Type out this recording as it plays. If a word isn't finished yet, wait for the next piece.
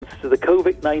to the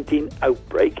COVID-19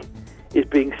 outbreak is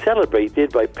being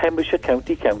celebrated by Pembrokeshire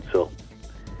County Council.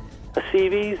 A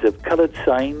series of coloured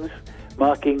signs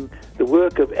marking the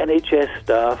work of NHS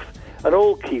staff and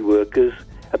all key workers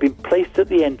have been placed at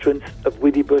the entrance of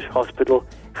Withybush Hospital,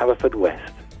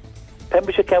 Haverfordwest.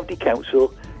 Pembrokeshire County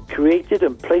Council created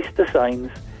and placed the signs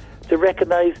to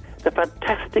recognise the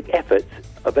fantastic efforts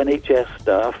of NHS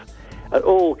staff and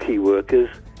all key workers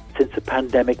since the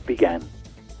pandemic began.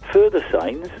 Further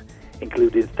signs,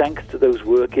 including thanks to those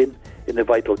working in the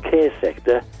vital care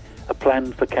sector, are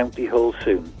planned for County Hall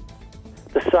soon.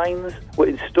 The signs were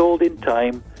installed in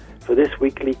time for this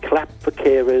weekly Clap for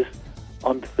Carers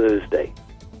on Thursday.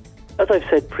 As I've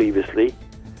said previously,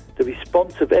 the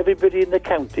response of everybody in the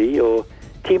county, or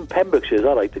Team Pembrokeshire as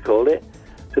I like to call it,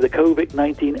 to the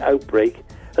COVID-19 outbreak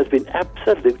has been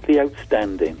absolutely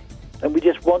outstanding. And we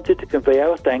just wanted to convey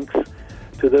our thanks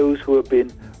to those who have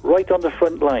been right on the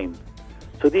front line.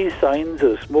 So these signs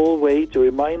are a small way to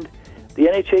remind the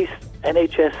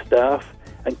NHS staff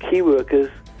and key workers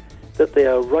that they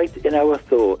are right in our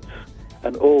thoughts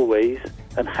and always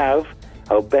and have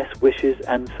our best wishes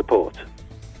and support.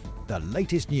 The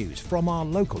latest news from our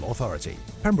local authority,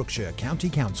 Pembrokeshire County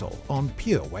Council on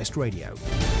Pure West Radio.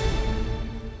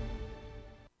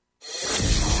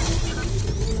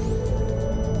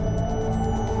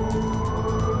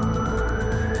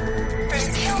 From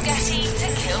Kilgetty to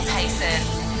Kilpayson.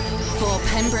 For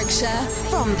Pembrokeshire,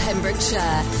 from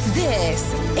Pembrokeshire,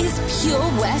 this is Pure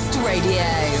West Radio.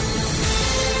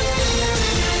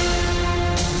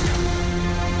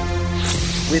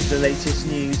 With the latest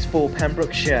news for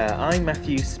Pembrokeshire, I'm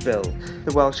Matthew Spill.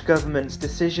 The Welsh Government's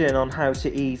decision on how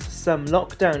to ease some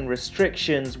lockdown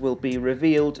restrictions will be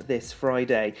revealed this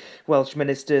Friday. Welsh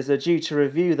ministers are due to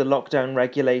review the lockdown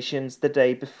regulations the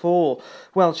day before.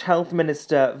 Welsh Health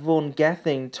Minister Vaughan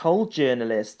Gething told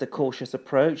journalists the cautious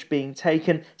approach being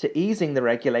taken to easing the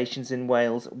regulations in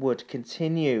Wales would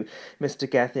continue. Mr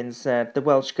Gething said the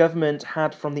Welsh Government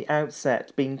had from the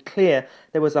outset been clear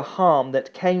there was a harm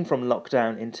that came from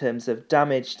lockdown in terms of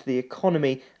damage to the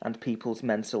economy and people's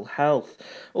mental health.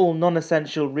 All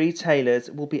non-essential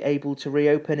retailers will be able to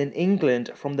reopen in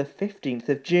England from the 15th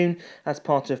of June as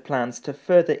part of plans to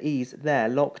further ease their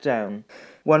lockdown.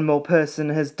 One more person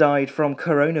has died from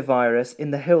coronavirus in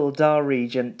the Hywel Dda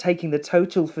region, taking the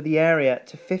total for the area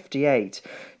to 58.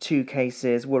 2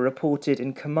 cases were reported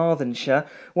in Carmarthenshire,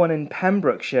 1 in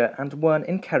Pembrokeshire and 1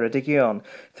 in Ceredigion.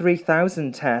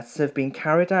 3,000 tests have been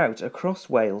carried out across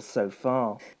Wales so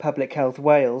far. Public Health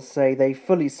Wales say they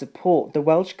fully support the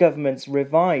Welsh Government's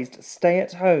revised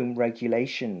stay-at-home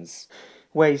regulations.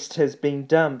 Waste has been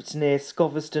dumped near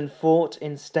Scoverston Fort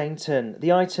in Stainton.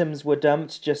 The items were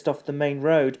dumped just off the main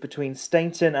road between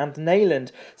Stainton and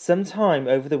Neyland sometime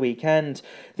over the weekend.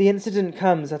 The incident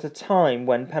comes at a time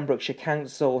when Pembrokeshire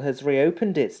Council has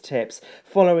reopened its tips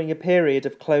following a period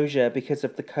of closure because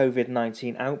of the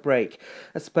COVID-19 outbreak.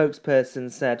 A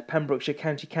spokesperson said Pembrokeshire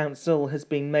County Council has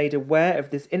been made aware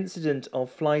of this incident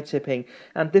of fly tipping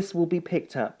and this will be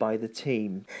picked up by the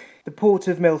team. The Port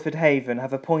of Milford Haven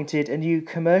have appointed a new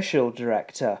commercial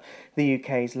director. The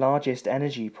UK's largest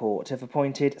energy port have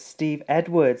appointed Steve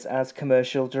Edwards as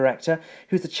commercial director,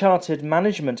 who's a chartered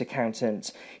management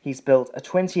accountant. He's built a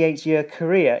 28-year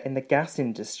career in the gas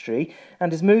industry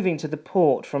and is moving to the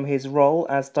port from his role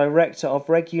as Director of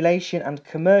Regulation and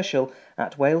Commercial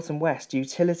at Wales and West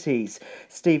Utilities.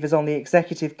 Steve is on the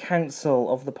Executive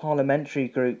Council of the Parliamentary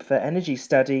Group for Energy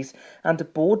Studies and a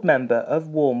board member of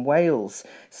Warm Wales.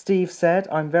 Steve said,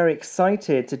 "I'm very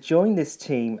excited to join this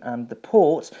team and the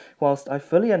port, whilst I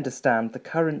fully understand the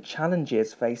current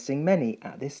challenges facing many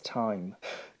at this time."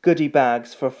 Goodie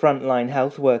bags for frontline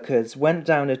health workers went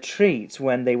down a treat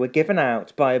when they were given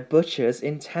out by a butcher's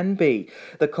in Tenby.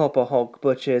 The Copper Hog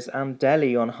Butchers and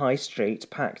Deli on High Street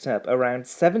packed up around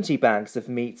 70 bags of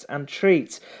meats and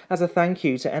treats as a thank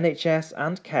you to NHS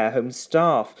and care home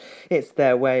staff. It's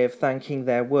their way of thanking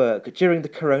their work during the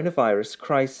coronavirus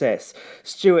crisis.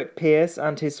 Stuart Pearce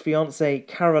and his fiancée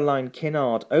Caroline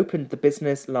Kinnard opened the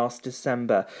business last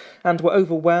December and were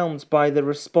overwhelmed by the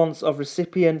response of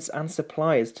recipients and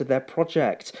suppliers to their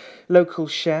project. Local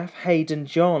chef Hayden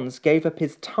Johns gave up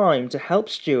his time to help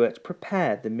Stuart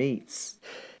prepare the meats.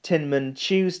 Tinman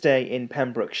Tuesday in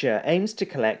Pembrokeshire aims to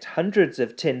collect hundreds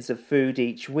of tins of food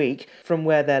each week from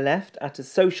where they're left at a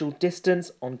social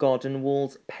distance on garden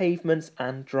walls, pavements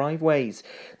and driveways.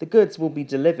 The goods will be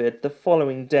delivered the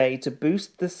following day to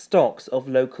boost the stocks of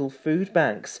local food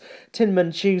banks.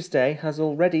 Tinman Tuesday has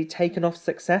already taken off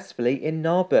successfully in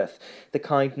Narberth. The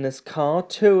kindness car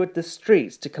toured the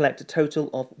streets to collect a total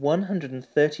of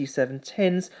 137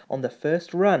 tins on the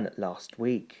first run last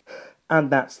week. And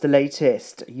that's the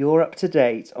latest. You're up to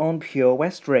date on Pure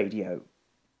West Radio.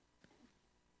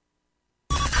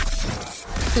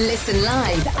 Listen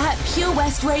live at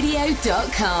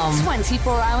purewestradio.com.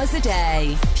 24 hours a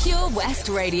day. Pure West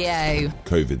Radio.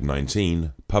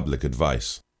 COVID-19 public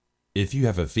advice. If you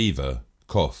have a fever,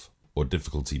 cough, or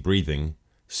difficulty breathing,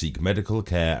 seek medical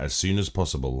care as soon as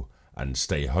possible and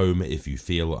stay home if you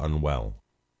feel unwell.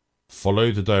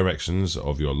 Follow the directions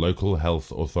of your local health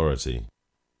authority.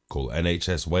 Call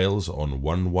NHS Wales on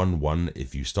 111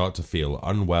 if you start to feel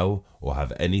unwell or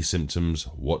have any symptoms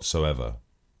whatsoever.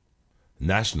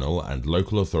 National and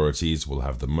local authorities will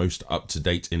have the most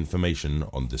up-to-date information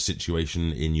on the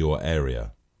situation in your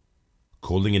area.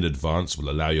 Calling in advance will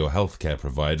allow your healthcare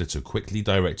provider to quickly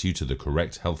direct you to the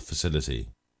correct health facility.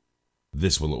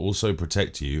 This will also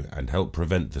protect you and help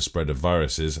prevent the spread of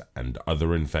viruses and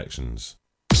other infections.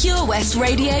 Pure West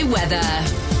Radio weather.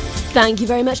 Thank you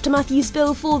very much to Matthew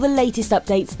Spill for the latest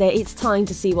updates there. It's time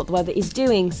to see what the weather is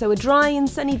doing. So a dry and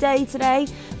sunny day today.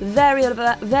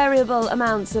 Variable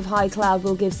amounts of high cloud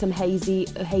will give some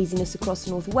haziness across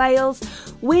North Wales.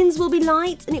 Winds will be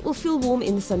light and it will feel warm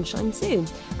in the sunshine too.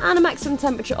 And a maximum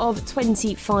temperature of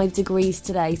 25 degrees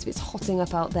today, so it's hotting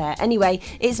up out there. Anyway,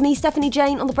 it's me, Stephanie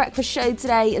Jane, on The Breakfast Show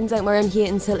today, and don't worry, I'm here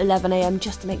until 11 a.m.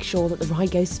 just to make sure that the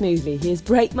ride goes smoothly. Here's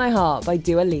Break My Heart by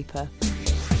Dua Lipa.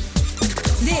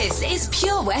 This is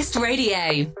Pure West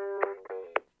Radio.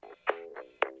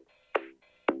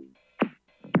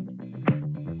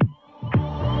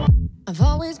 I've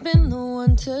always been the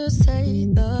one to say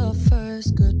the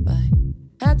first goodbye.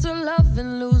 Had to love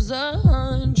and lose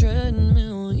 100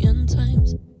 million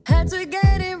times. Had to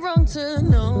get it wrong to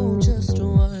know just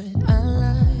what I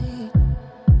like.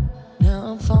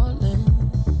 Now I'm falling.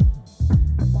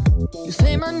 You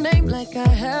say my name like I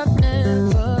have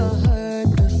never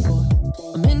heard before.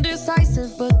 I'm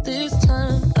indecisive, but this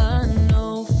time I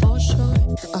know for sure.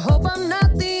 I hope I'm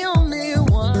not the only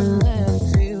one that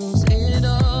feels it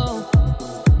all.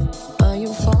 Are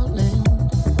you falling?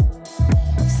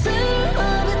 Center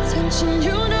of attention,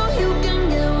 you know you can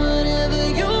get whatever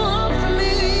you want from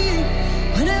me.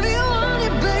 Whenever you want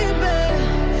it, baby.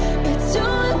 It's you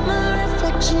and my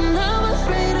reflection. I'm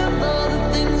afraid of all the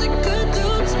things it could do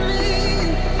to me.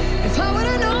 If I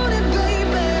would've known it,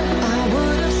 baby, I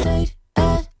would've stayed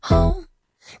at home,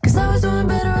 'cause I was doing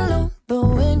better alone. But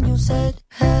when you said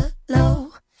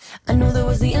hello, I knew that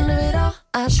was the end of it all.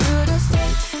 I should've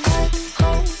stayed at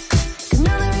home, 'cause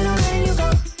now there ain't no letting you go.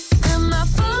 Am I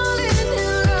falling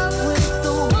in love with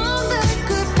the one that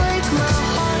could break my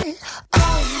heart?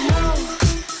 Oh no,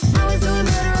 I was doing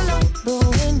better alone. But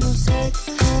when you said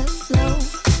hello,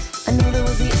 I knew that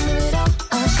was the end of it all.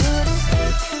 I should've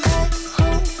stayed at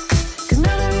home, 'cause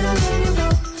now there ain't no letting you go.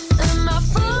 Am I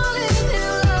falling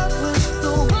in love with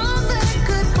the one that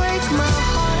could break my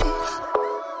heart?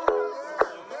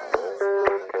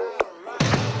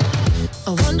 I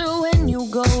wonder when you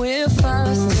go if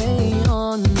I stay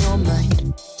on your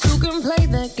mind. Two can play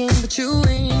that game, but you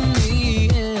win me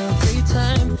every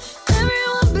time.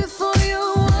 Everyone before you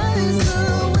was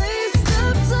a waste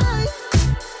of time.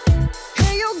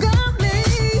 Hey, you got me.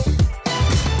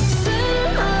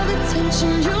 Center of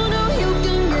attention, you know you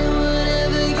can get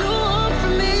whatever you want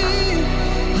from me.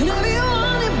 Whenever you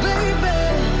want it, baby.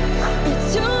 It's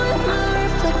you and my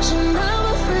reflection. I'm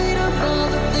afraid of all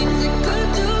the things it could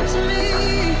do to me.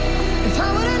 If I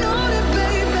would've known it,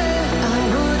 baby, I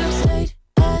would've stayed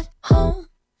at home,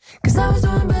 'cause I was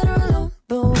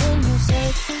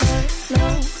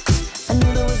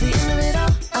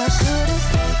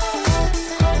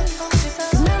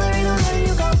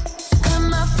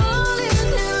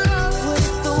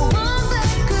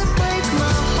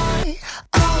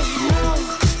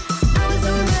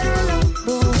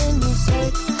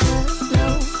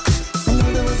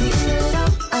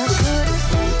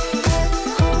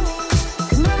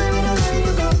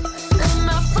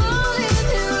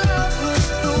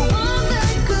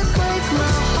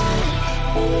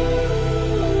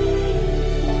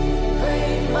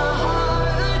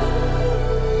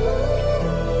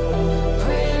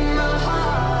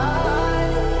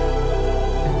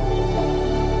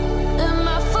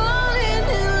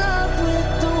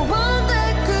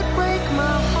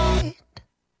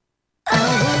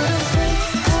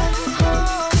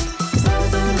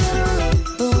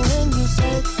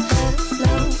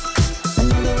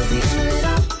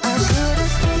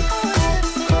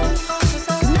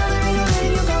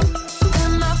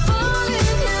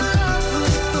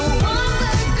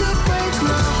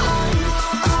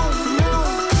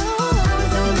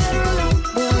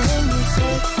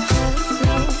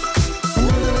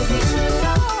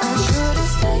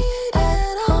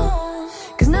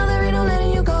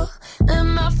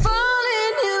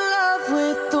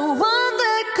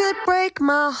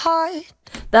my heart.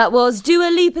 That was Dua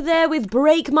Lipa there with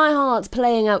Break My Heart,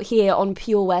 playing out here on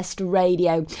Pure West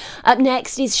Radio. Up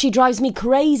next is She Drives Me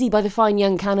Crazy by the Fine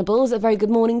Young Cannibals. A very good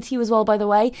morning to you as well, by the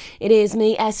way. It is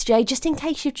me, SJ, just in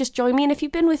case you've just joined me. And if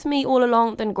you've been with me all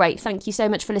along, then great. Thank you so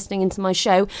much for listening into my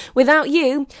show. Without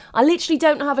you, I literally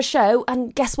don't have a show.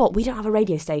 And guess what? We don't have a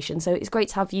radio station. So it's great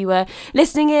to have you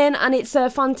listening in. And it's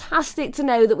fantastic to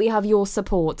know that we have your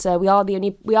support. We are the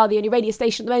only radio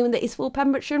station at the moment that is for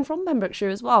Pembrokeshire and from Pembrokeshire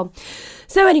as well.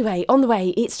 So anyway, on the way,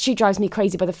 it's She Drives Me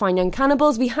Crazy by the Fine Young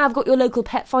Cannibals. We have got your local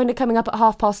pet finder coming up at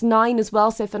 9:30 as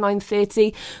well. So for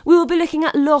 9:30, we will be looking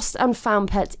at lost and found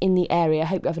pets in the area.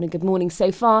 Hope you're having a good morning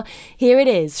so far. Here it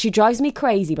is, She Drives Me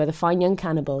Crazy by the Fine Young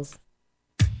Cannibals.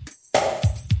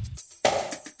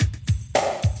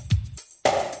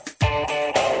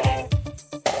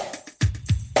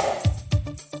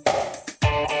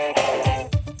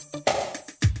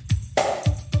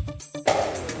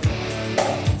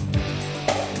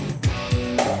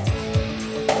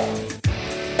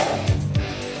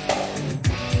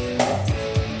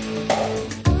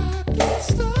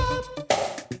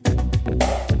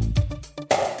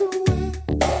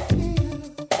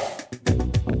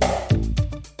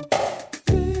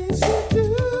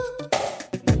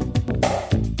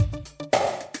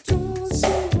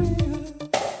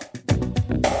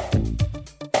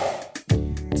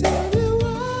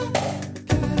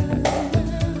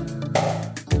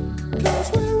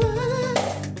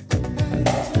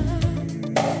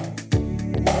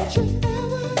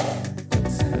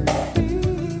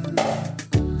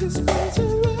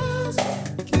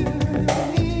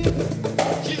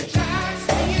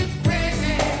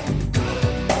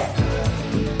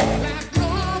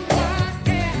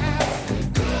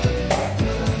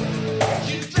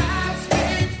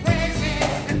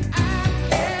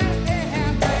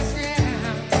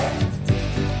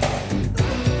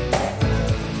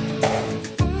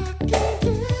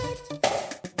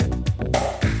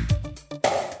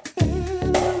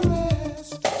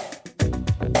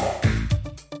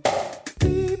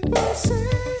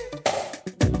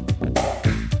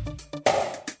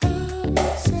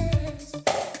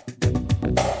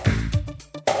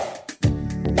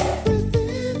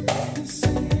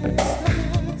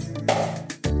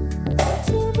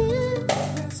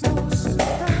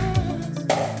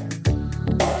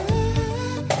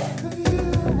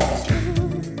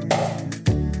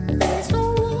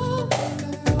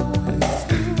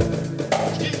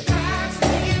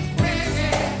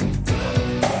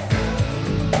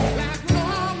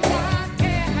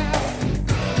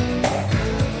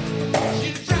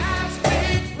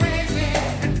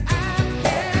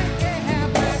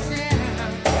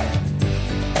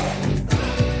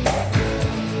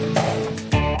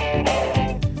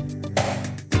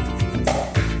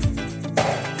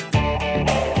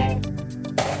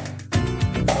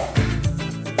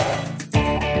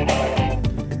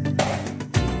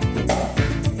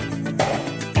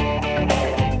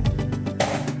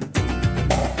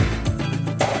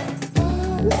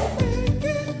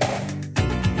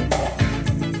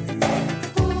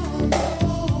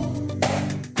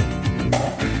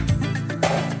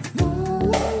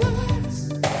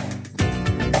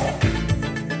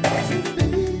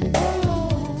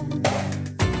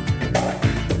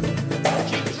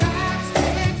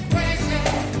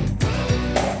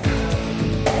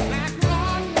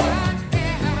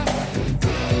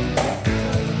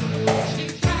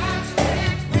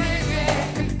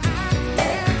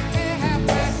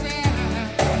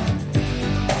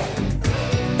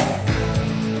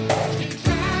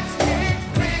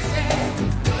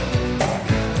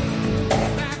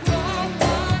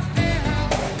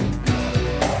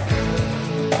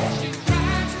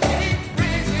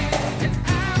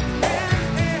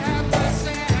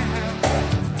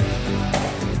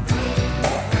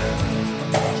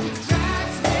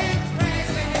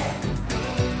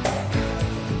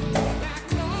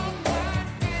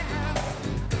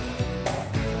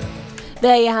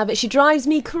 There you have it. She Drives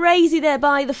Me Crazy there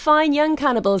by the Fine Young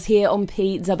Cannibals here on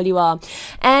PWR.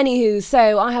 Anywho,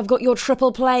 so I have got your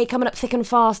triple play coming up thick and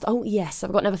fast. Oh yes,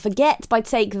 I've got Never Forget by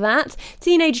Take That,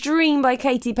 Teenage Dream by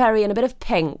Katy Perry, and a bit of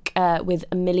Pink with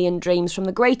A Million Dreams from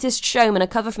The Greatest Showman, a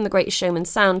cover from The Greatest Showman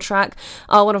soundtrack.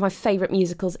 Oh, one of my favourite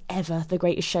musicals ever, The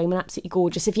Greatest Showman, absolutely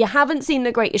gorgeous. If you haven't seen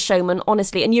The Greatest Showman,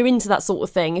 honestly, and you're into that sort of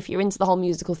thing, if you're into the whole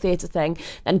musical theatre thing,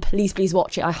 then please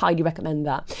watch it. I highly recommend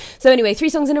that. So anyway, 3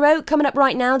 songs in a row coming up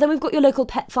right now. Then we've got your local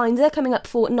pet finder coming up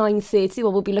for 9:30,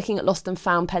 where we'll be looking at lost and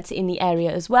found pets in the area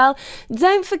as well.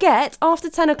 Don't forget, after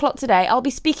 10 o'clock today, I'll be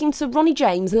speaking to Ronnie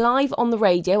James live on the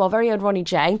radio, our very own Ronnie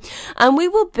J, and we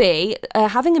will be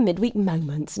having a midweek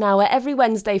moment. Now, every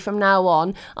Wednesday from now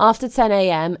on, after 10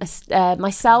 a.m,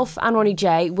 myself and Ronnie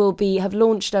J have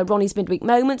launched Ronnie's Midweek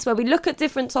Moments, where we look at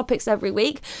different topics every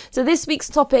week. So this week's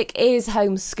topic is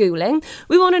homeschooling.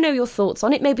 We want to know your thoughts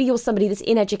on it. Maybe you're somebody that's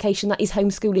in education that is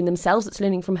homeschooling themselves, that's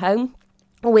learning from home,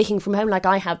 or working from home like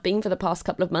I have been for the past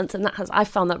couple of months, and I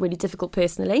found that really difficult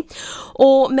personally.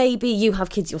 Or maybe you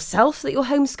have kids yourself that you're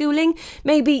homeschooling.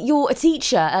 Maybe you're a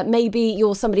teacher. Maybe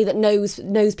you're somebody that knows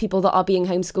people that are being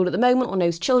homeschooled at the moment, or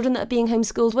knows children that are being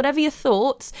homeschooled. Whatever your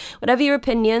thoughts, whatever your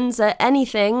opinions,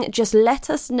 anything, just let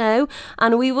us know,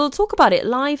 and we will talk about it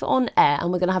live on air.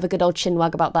 And we're going to have a good old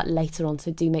chinwag about that later on, so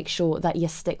do make sure that you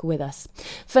stick with us.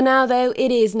 For now, though,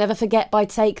 it is Never Forget by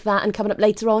Take That, and coming up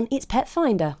later on, it's Pet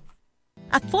Finder.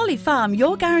 At Folly Farm,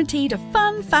 you're guaranteed a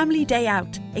fun family day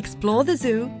out. Explore the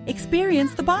zoo,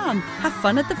 experience the barn, have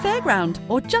fun at the fairground,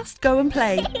 or just go and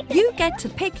play. You get to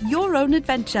pick your own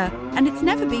adventure, and it's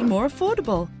never been more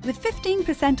affordable. With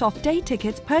 15% off day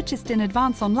tickets purchased in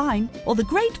advance online, or the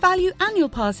great value annual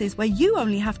passes where you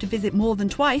only have to visit more than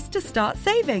twice to start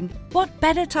saving. What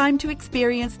better time to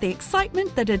experience the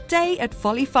excitement that a day at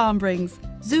Folly Farm brings?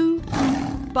 Zoo,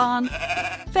 barn,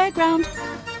 fairground,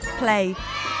 play.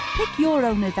 Pick your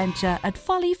own adventure at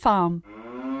Folly Farm.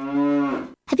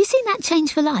 Have you seen that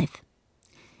Change for Life?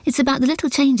 It's about the little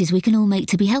changes we can all make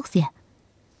to be healthier.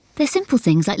 They're simple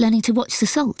things like learning to watch the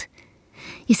salt.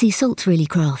 You see, salt's really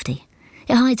crafty.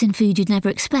 It hides in food you'd never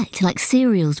expect, like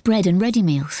cereals, bread and ready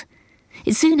meals.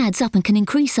 It soon adds up and can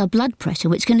increase our blood pressure,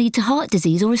 which can lead to heart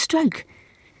disease or a stroke.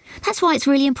 That's why it's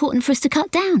really important for us to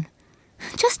cut down.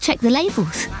 Just check the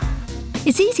labels.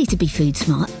 It's easy to be food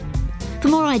smart. For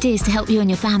more ideas to help you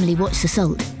and your family watch the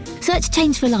salt, search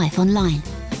Change for Life online.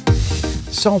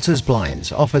 Salters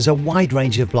Blinds offers a wide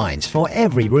range of blinds for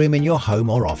every room in your home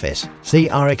or office. See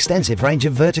our extensive range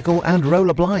of vertical and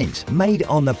roller blinds made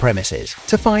on the premises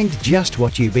to find just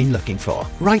what you've been looking for.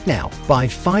 Right now, buy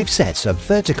 5 sets of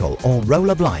vertical or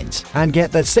roller blinds and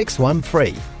get the 6th one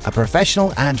free. A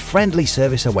professional and friendly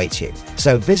service awaits you.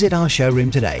 So visit our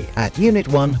showroom today at Unit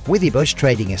 1 Withybush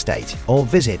Trading Estate, or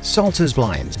visit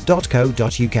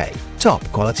saltersblinds.co.uk. Top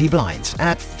quality blinds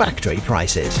at factory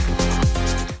prices.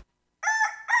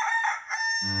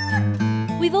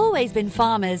 We've always been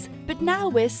farmers, but now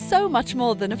we're so much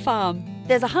more than a farm.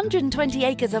 There's 120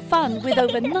 acres of fun with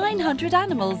over 900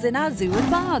 animals in our zoo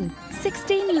and barn.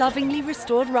 16 lovingly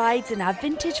restored rides in our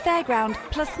vintage fairground,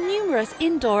 plus numerous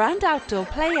indoor and outdoor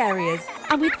play areas.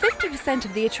 And with 50%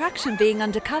 of the attraction being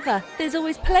undercover, there's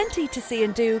always plenty to see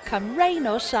and do come rain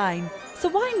or shine. So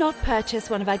why not purchase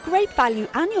one of our great value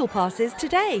annual passes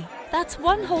today? That's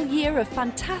one whole year of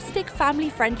fantastic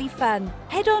family-friendly fun.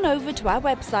 Head on over to our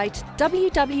website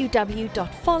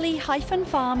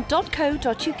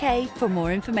www.folly-farm.co.uk for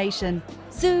more information.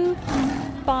 Zoo,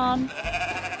 barn,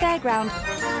 fairground,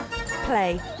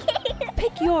 play.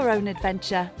 Pick your own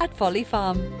adventure at Folly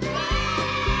Farm.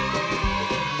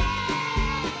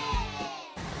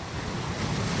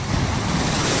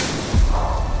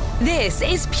 This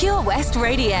is Pure West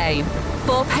Radio.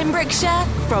 For Pembrokeshire,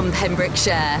 from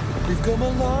Pembrokeshire. We've come a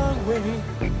long way,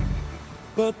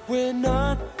 but we're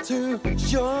not too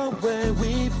sure where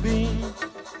we've been.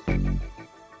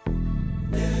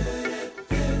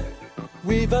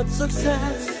 We've had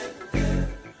success,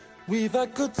 we've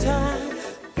had good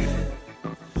times,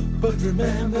 but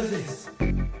remember this.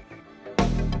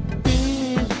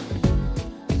 Being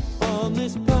on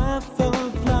this path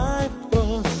of life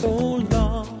for so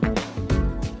long,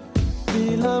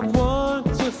 we'll have walked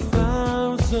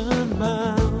 1,000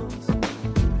 miles,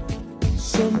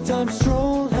 sometimes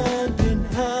stroll hand in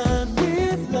hand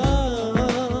with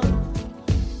love.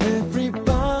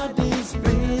 Everybody's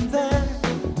been there.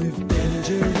 With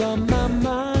danger on my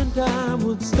mind, I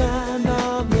would stand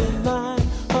on the line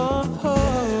of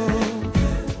hope.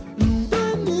 And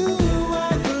I knew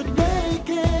I could make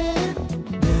it.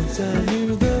 Once I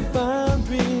knew the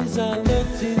boundaries, I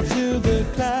looked into the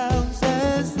clouds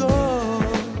as though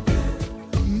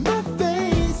my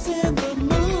face in the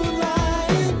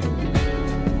moonlight.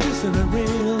 Just and I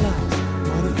realized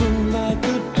what a fool I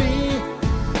could be.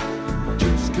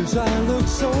 Just 'cause I look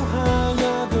so high, I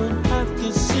don't have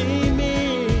to see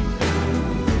me.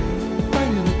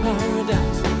 Finding a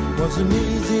paradise wasn't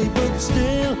easy, but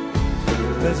still,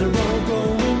 there's a road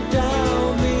going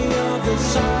down the other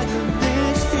side of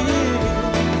this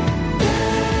field.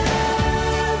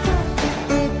 Never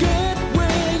forget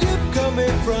where you're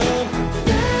coming from.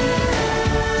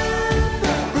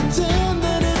 Never pretend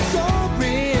that it's all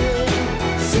real.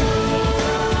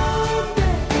 Someday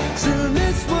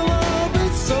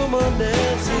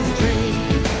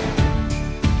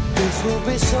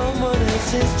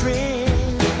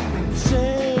dream.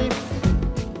 Safe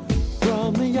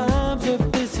from the arms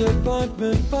of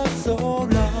disappointment for so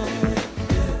long.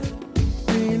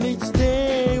 Feel each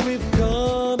day we've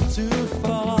come too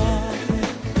far.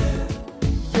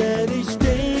 Yet each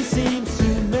day seems to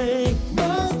make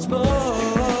much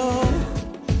more.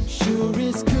 Sure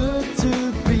it's good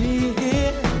to be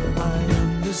here. I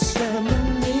understand the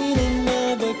meaning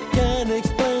of it, can't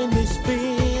explain this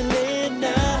feeling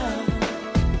now.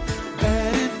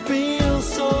 That it feels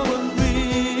so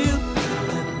unreal.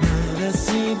 And I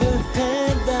see the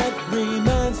hand that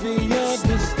reminds me of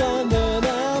the standard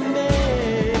I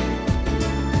made.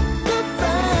 The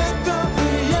fact of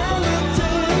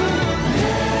reality.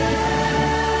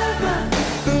 Never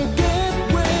forget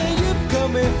where you're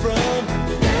coming from.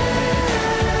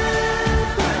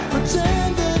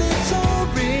 Pretend that it's all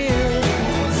real.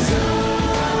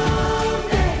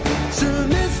 Soon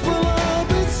this will all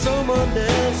be someone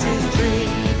else's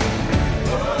dream.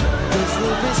 This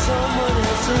will be someone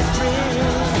else's dream.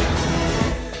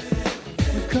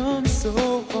 We've come so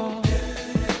far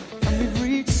and we've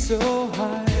reached so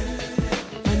high,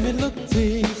 and we look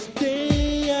this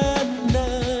day and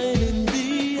night in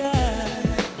the eye,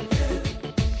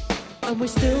 and we're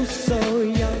still so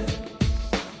young,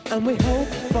 and we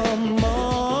hope for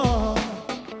more.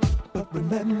 But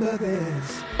remember this,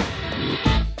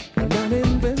 we're not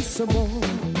invincible.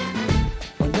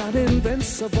 We're not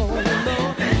invincible.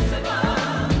 No.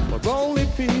 We're only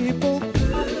people.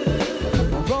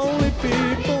 We're only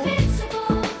people.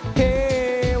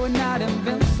 Hey, we're not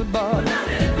invincible. We're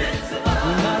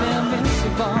not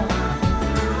invincible.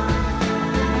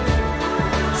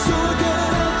 So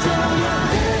again, I'll tell you,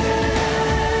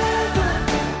 never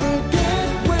forget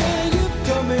where you're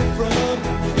coming from.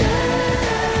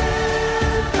 Never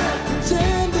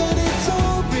pretend that it's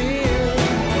all real.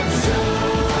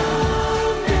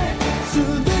 Someday,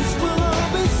 soon this will all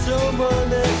be someone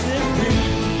else's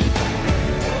dream.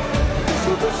 This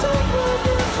will be someone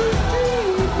else's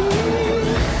dream.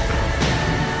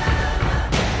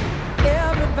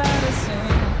 Everybody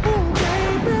sing, oh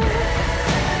baby.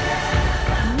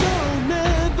 No,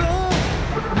 never,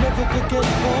 never forget, oh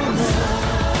no.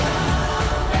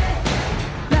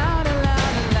 La la la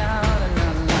la la la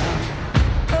la.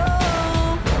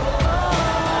 Oh,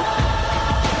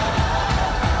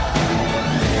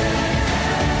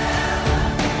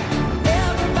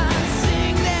 everybody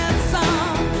sing that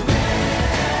song.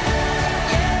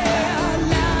 Yeah,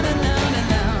 la la la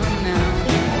la la la.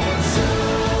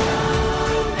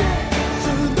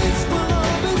 Soon this will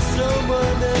all be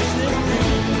someone else's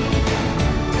dream.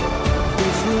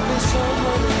 This will be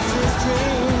someone else's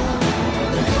dream.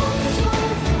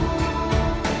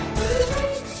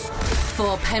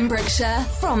 For Pembrokeshire,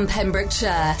 from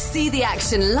Pembrokeshire. See the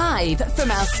action live from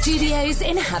our studios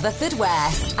in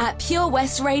Haverfordwest at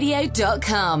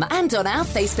purewestradio.com and on our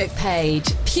Facebook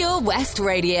page, Pure West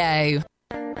Radio.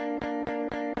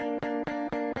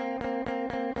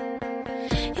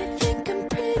 You think I'm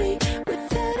pretty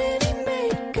without any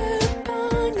makeup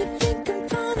on. You think I'm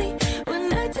funny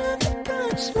when I tell the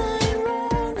punchline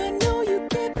wrong. I know you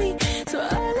get me, so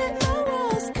I let my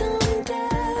walls come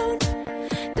down,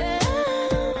 down.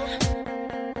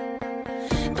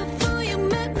 Before you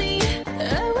met me,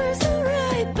 I was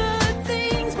alright, but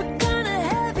things were kinda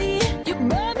heavy. You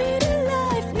brought me to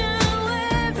life now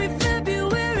every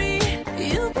February.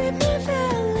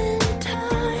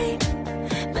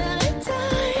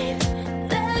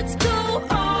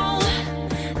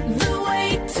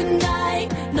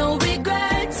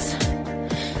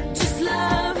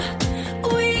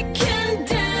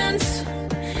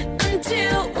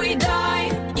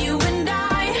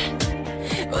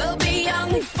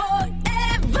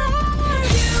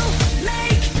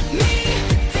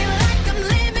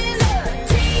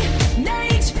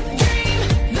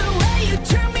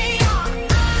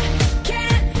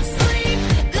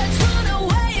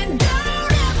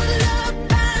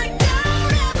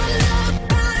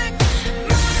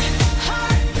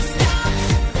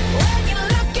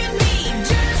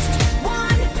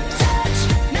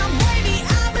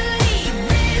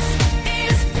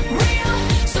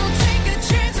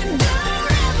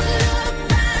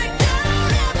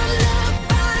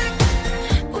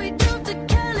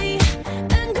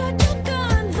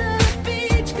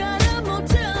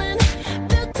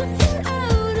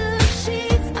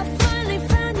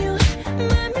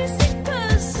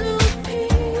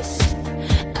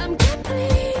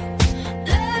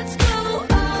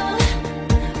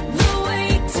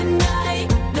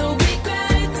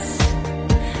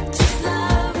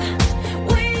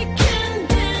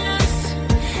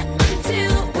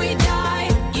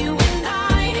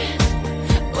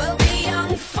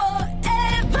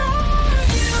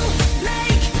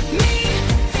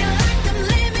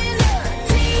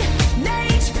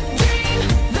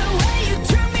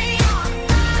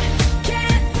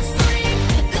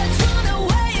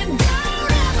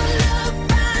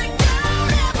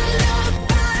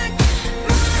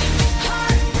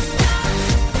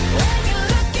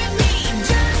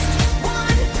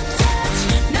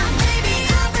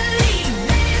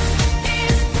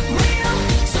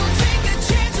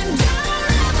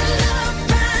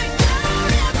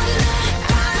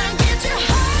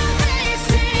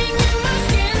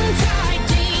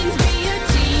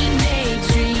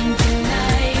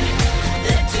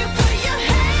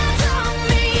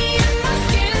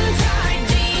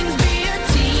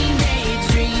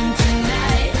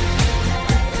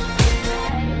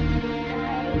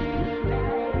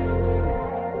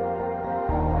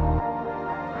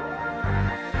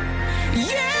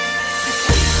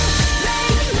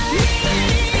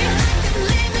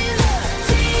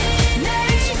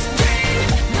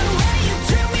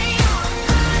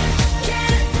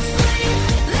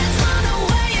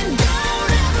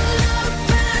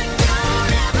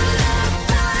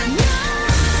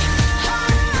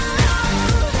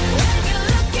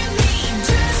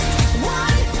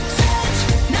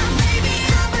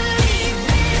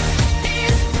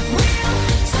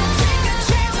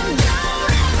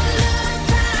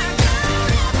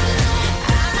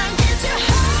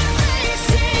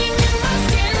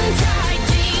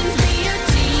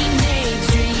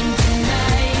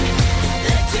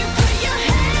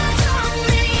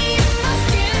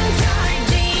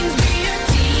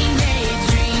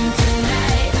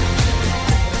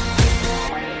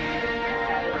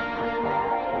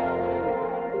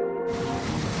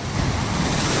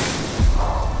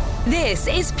 This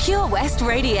is Pure West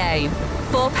Radio.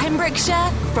 For Pembrokeshire,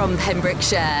 from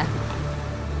Pembrokeshire.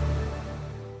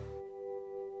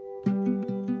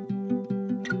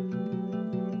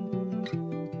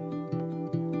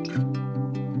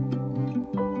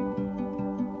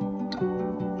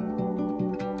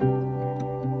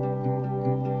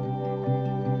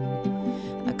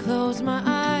 I close my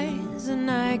eyes and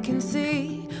I can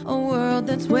see a world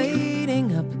that's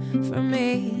waiting up for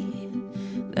me,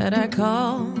 that I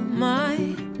call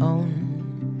my own.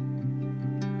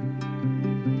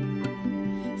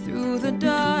 Through the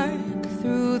dark,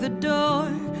 through the door,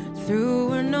 through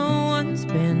where no one's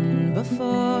been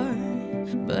before,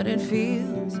 but it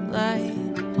feels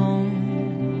like home.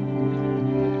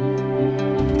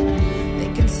 They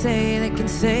can say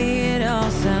it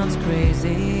all sounds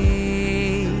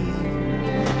crazy.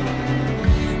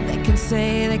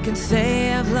 They can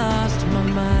say I've lost my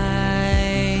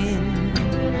mind.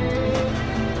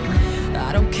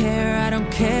 I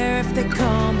don't care if they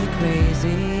call me crazy.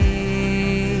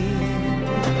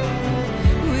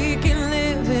 We can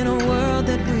live in a world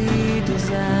that we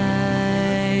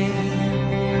design.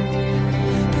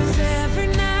 'Cause every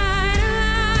night I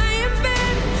lie in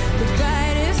bed, the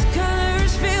brightest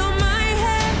colors fill my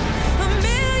head. A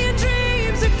million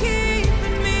dreams are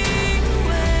keeping me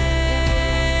awake.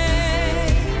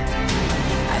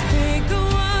 I think of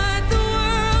what the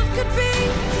world could be,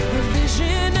 a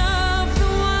vision of the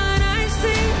one I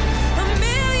see. A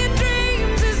million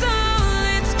dreams is all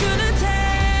it's gonna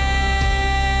take.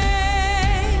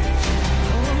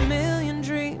 Oh, a million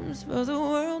dreams for the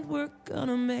world we're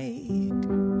gonna make.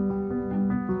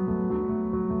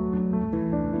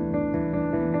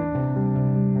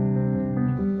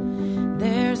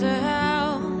 There's a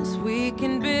house we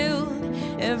can build.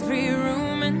 Every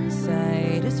room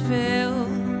inside is filled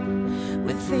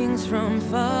with things from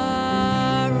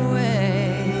far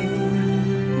away.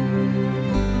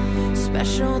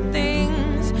 Special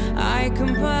things I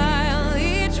compile,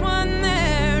 each one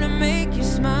there to make you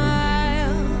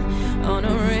smile on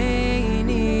a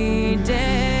rainy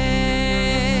day.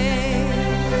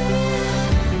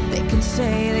 They can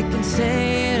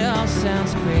say it all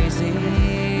sounds crazy.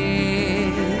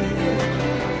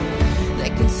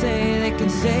 They can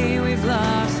say we've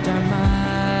lost our minds.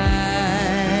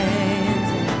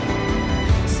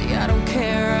 See, I don't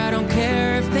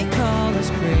care if they call us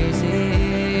crazy.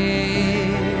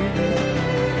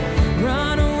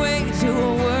 Run away to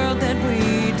a world that we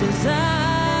design.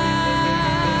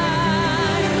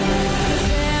 'Cause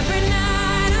every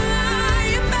night I lie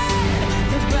in bed,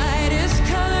 the brightest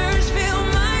colors fill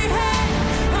my head.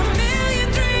 A million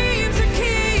dreams are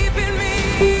keeping me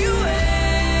awake.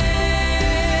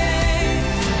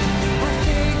 I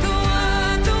think of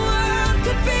what the world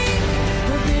could be,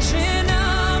 a vision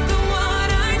of the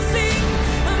one I see.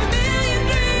 A million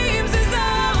dreams is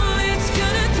all it's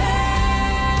gonna take.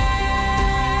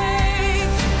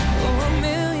 Oh, a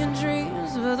million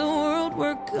dreams for the world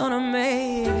we're gonna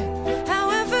make.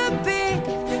 However big,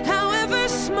 however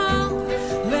small,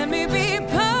 let me be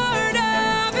part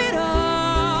of it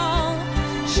all.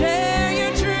 Share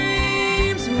your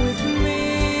dreams with me.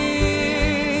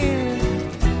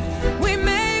 We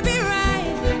may be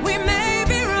right, we may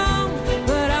be wrong,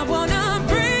 but I wanna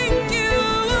bring you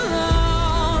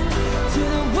along to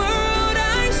the world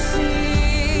I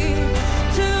see,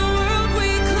 to the world we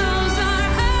close our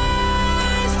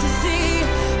eyes to see.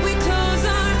 We close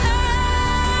our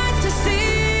eyes to see.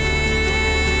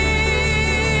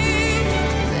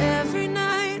 Every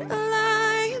night I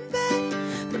lie in bed,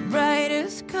 the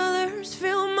brightest colors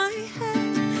fill my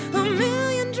head. A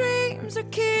million dreams are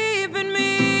keeping me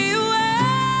awake.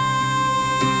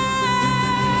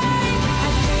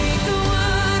 I think of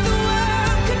what the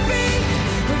world could be,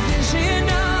 a vision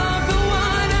of the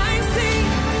one I see.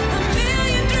 A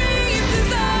million dreams is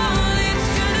all it's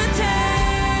gonna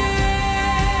take.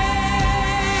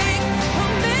 A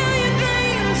million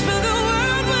dreams for the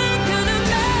world we're gonna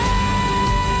make.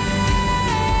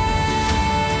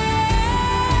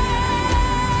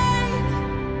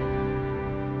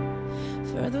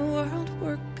 For the world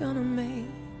we're gonna make.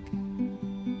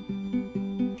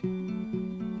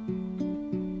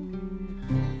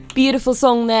 Beautiful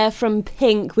song there from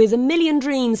Pink with A Million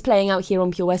Dreams playing out here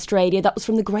on Pure West Radio. That was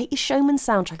from The Greatest Showman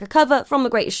soundtrack, a cover from The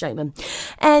Greatest Showman.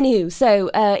 Anywho, so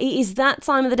it is that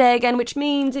time of the day again, which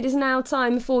means it is now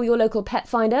time for your local pet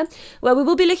finder, where we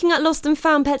will be looking at lost and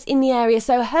found pets in the area.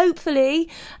 So hopefully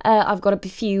I've got a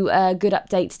few good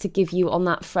updates to give you on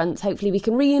that front. Hopefully we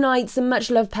can reunite some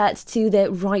much loved pets to their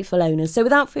rightful owners. So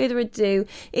without further ado,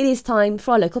 it is time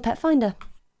for our local pet finder.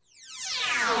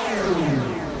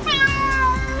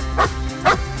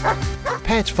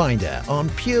 Pet Finder on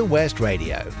Pure West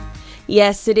Radio.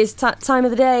 Yes, it is time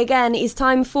of the day again. It's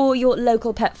time for your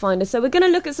local pet finder. So we're going to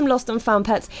look at some lost and found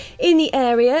pets in the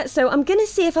area. So I'm going to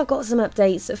see if I've got some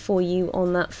updates for you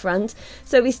on that front.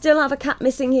 So we still have a cat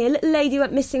missing here. A little lady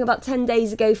went missing about 10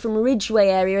 days ago from Ridgeway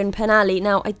area in Penally.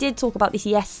 Now, I did talk about this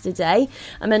yesterday.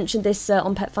 I mentioned this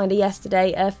on Pet Finder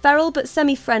yesterday. Feral but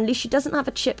semi-friendly. She doesn't have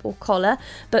a chip or collar,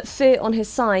 but fur on her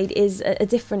side is a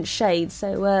different shade.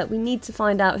 So we need to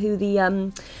find out who the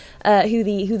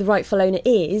rightful owner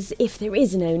is, if there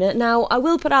is an owner. Now, I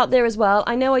will put out there as well,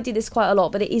 I know I do this quite a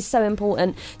lot, but it is so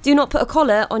important. Do not put a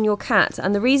collar on your cat,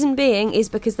 and the reason being is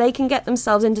because they can get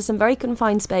themselves into some very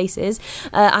confined spaces.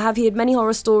 I have heard many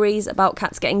horror stories about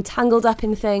cats getting tangled up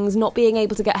in things, not being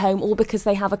able to get home, all because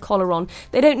they have a collar on.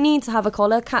 They don't need to have a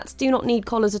collar. Cats do not need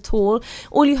collars at all.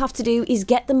 All you have to do is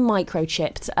get them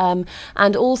microchipped.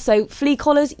 And also, flea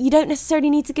collars, you don't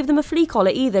necessarily need to give them a flea collar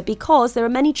either, because there are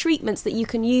many treatments that you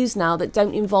can use now that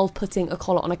don't involve putting a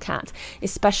collar on a cat,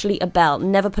 especially a bell.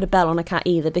 Never put a bell on a cat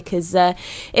either, because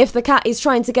if the cat is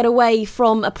trying to get away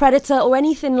from a predator or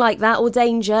anything like that, or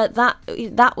danger,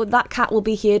 that cat will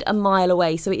be heard a mile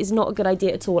away. So it is not a good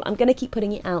idea at all. I'm going to keep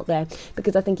putting it out there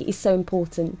because I think it is so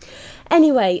important.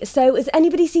 Anyway, so has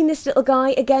anybody seen this little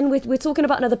guy? Again, we're talking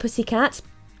about another pussycat.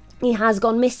 He has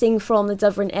gone missing from the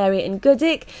Doveren area in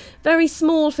Goodwick. Very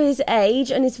small for his age,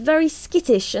 and is very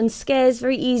skittish and scares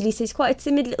very easily. So he's quite a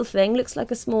timid little thing. Looks like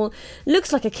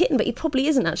a kitten, but he probably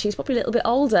isn't actually. He's probably a little bit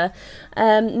older.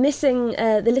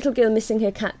 The little girl missing her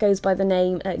cat goes by the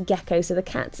name Gecko. So the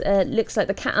cat looks like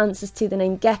the cat answers to the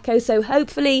name Gecko. So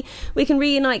hopefully we can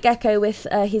reunite Gecko with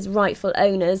his rightful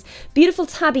owners. Beautiful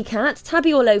tabby cat,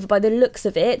 tabby all over by the looks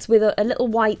of it, with a little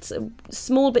white,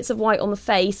 small bits of white on the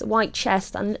face, white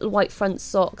chest, and little white front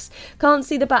socks. Can't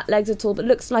see the back legs at all, but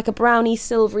looks like a browny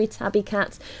silvery tabby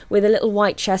cat with a little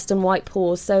white chest and white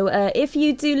paws. So if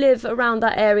you do live around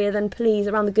that area, then please,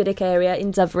 around the Goodwick area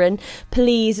in Doveren,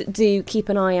 please do keep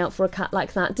an eye out for a cat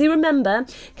like that. Do remember,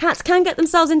 cats can get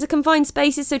themselves into confined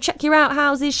spaces, so check your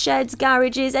outhouses, sheds,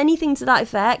 garages, anything to that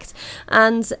effect.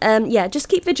 And just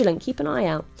keep vigilant, keep an eye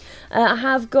out. I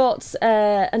have got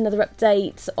another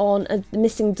update on a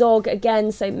missing dog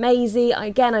again. So Maisie,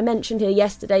 again, I mentioned her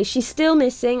yesterday. She's still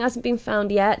missing, hasn't been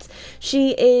found yet.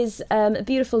 She is a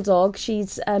beautiful dog.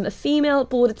 She's a female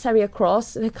Border Terrier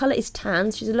cross. Her colour is tan.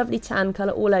 She's a lovely tan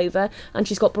colour all over, and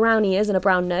she's got brown ears and a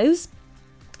brown nose.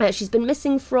 She's been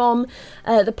missing from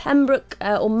the Pembroke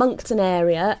or Moncton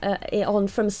area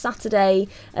from Saturday,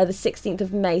 the 16th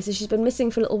of May. So she's been missing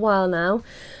for a little while now.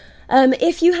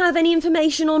 If you have any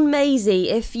information on Maisie,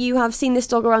 if you have seen this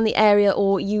dog around the area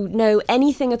or you know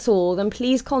anything at all, then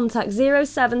please contact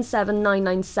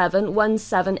 077997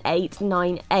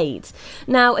 17898.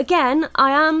 Now, again,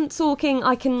 I am talking,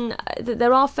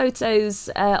 there are photos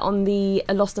on the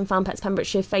Lost and Found Pets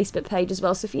Pembrokeshire Facebook page as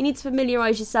well, so if you need to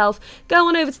familiarise yourself, go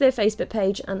on over to their Facebook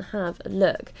page and have a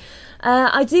look.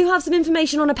 I do have some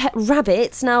information on a pet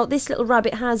rabbit. Now, this little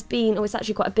rabbit has been, it's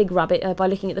actually quite a big rabbit by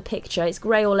looking at the picture. It's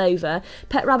grey all over.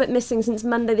 Pet rabbit missing since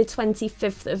Monday the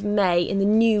 25th of May in the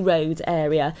New Road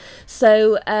area.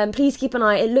 So please keep an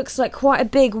eye. It looks like quite a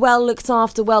big, well looked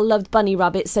after, well loved bunny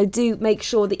rabbit. So do make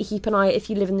sure that you keep an eye if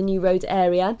you live in the New Road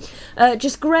area.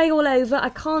 Just grey all over. I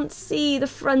can't see the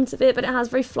front of it, but it has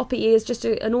very floppy ears. Just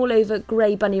an all over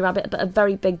grey bunny rabbit, but a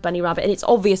very big bunny rabbit. And it's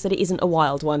obvious that it isn't a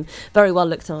wild one. Very well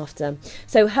looked after.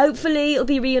 So hopefully it'll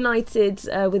be reunited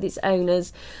with its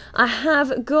owners. I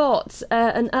have got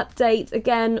an update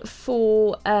again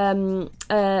for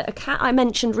a cat I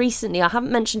mentioned recently. I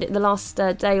haven't mentioned it in the last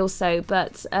day or so,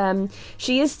 but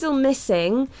she is still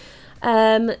missing.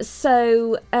 This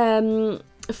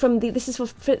is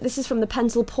from the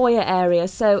Pentalpoya area.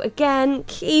 So again,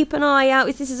 keep an eye out.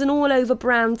 This is an all over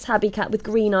brown tabby cat with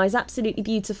green eyes. Absolutely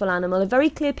beautiful animal. A very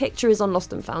clear picture is on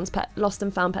Lost and Found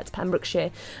Pets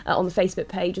Pembrokeshire on the Facebook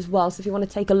page as well. So if you want to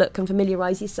take a look and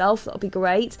familiarise yourself, that'll be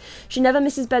great. She never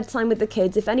misses bedtime with the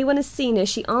kids. If anyone has seen her,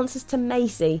 she answers to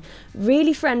Macy.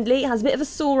 Really friendly. Has a bit of a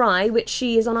sore eye, which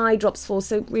she is on eye drops for.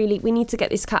 So really, we need to get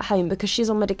this cat home because she's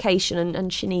on medication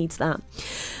and she needs that.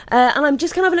 And I'm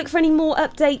just going to have a look for any more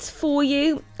updates for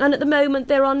you, and at the moment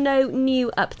there are no new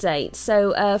updates,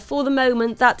 so for the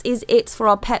moment that is it for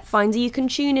our Pet Finder. You can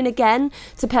tune in again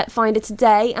to Pet Finder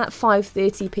today at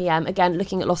 5:30pm, again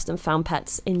looking at Lost and Found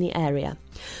Pets in the area.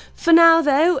 For now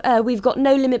though, we've got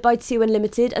No Limit by 2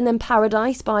 Unlimited and then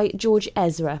Paradise by George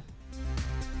Ezra.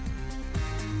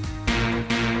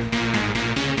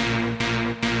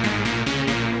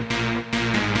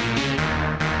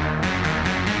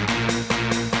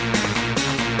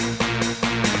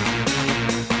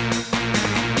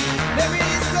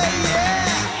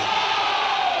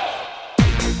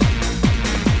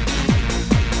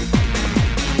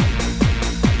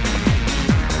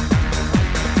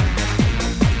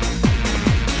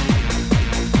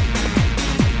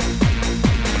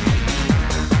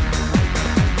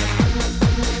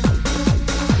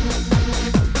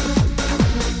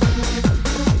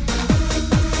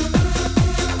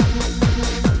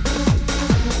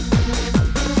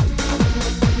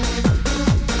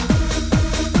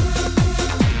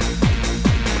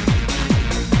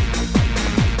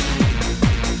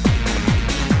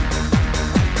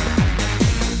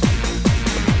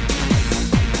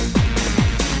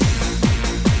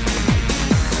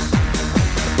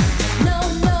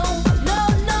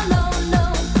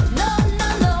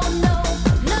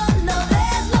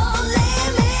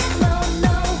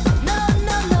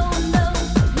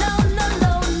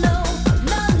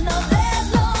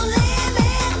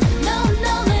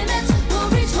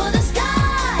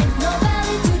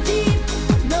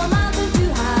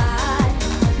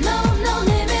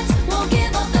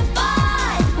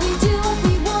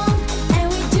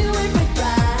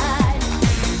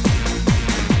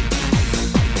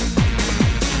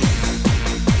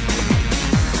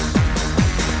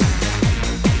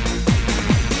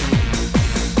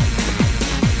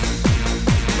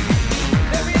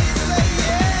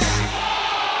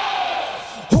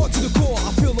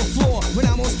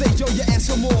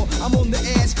 some more. I'm on the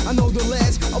edge, I know the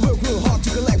ledge. I work real hard to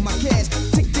collect my cash.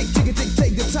 Tick, tick, tick, tick,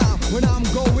 take the time. When I'm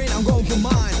going for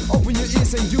mine. Open your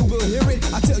ears and you will hear it.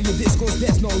 I tell you this, cause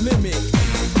there's no limit.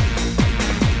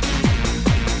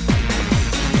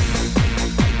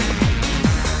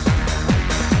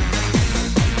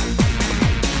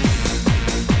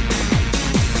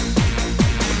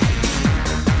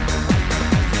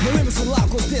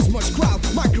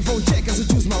 Microphone check as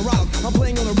I choose my route. I'm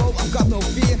playing on the road, I've got no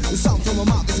fear. The sound from my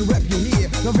mouth is a rap you hear.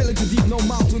 No valley too deep, no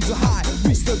mountain too high.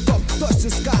 Reach the top, touch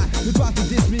the sky. You try to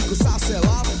diss me cause I sell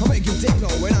out. I make you techno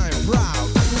when I'm proud.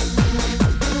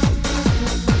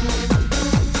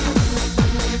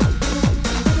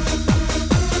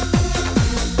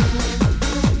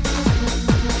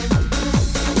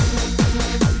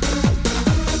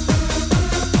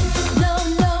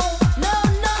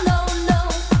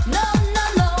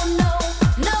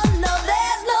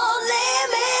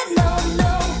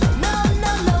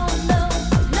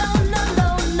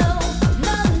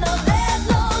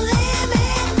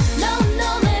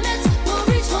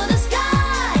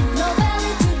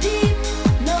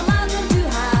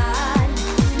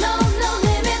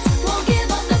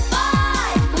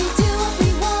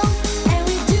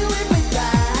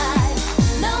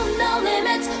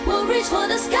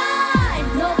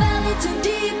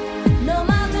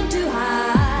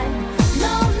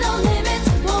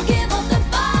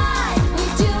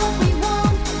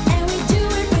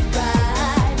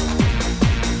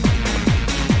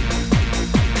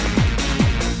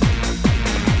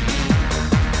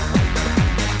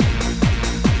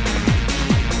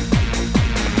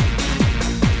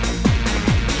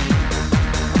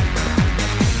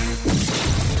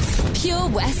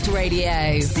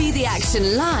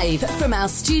 Live from our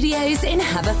studios in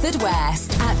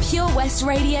Haverfordwest at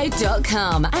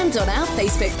purewestradio.com and on our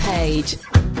Facebook page.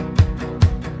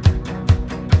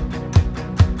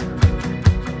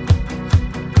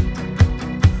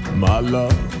 My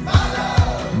love,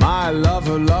 my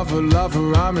lover, lover,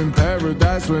 lover, I'm in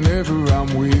paradise whenever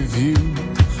I'm with you.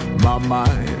 My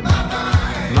mind,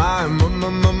 my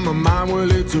mind,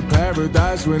 well it's a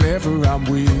paradise whenever I'm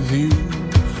with you.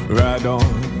 Ride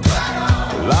on.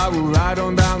 I will ride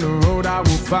on down the road, I will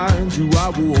find you, I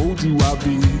will hold you, I'll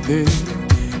be there.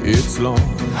 It's long,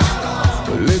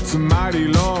 well it's a mighty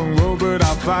long road, but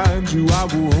I'll find you, I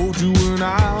will hold you and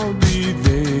I'll be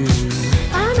there.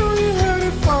 I know you heard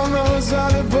it from those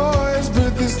other boys,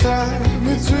 but this time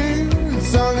it's real, it's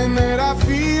something that I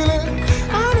feel it.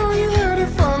 I know you heard it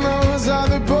from those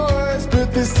other boys,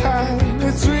 but this time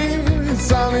it's real, it's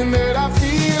something that I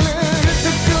feel it. If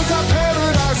it feels like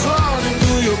paradise running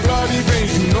through your bloody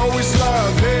veins, you know it's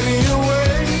love heading your way.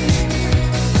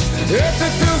 If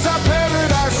it feels like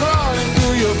paradise running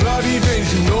through your bloody veins,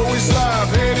 you know it's love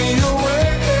heading your way.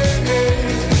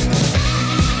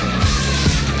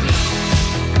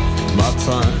 My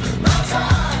time,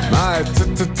 my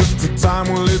time,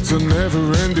 well it's a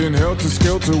never-ending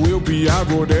helter-skelter. We'll be out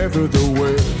whatever the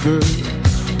weather.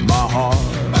 My heart,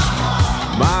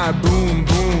 my boom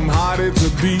boom heart, it's a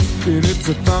beat and it's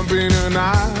a thumping and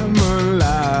I'm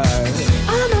alive.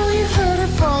 I know you heard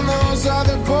it from those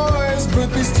other boys,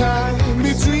 but this time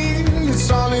it's real, it's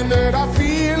something that I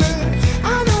feel it.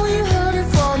 I know you heard it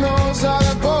from those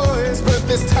other boys, but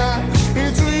this time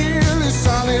it's real, it's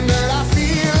something that I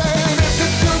feel it. If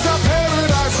it feels like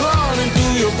paradise running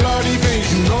through your bloody veins,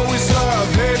 you know it's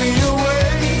love heading your way.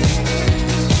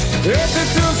 If it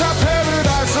feels like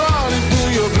paradise running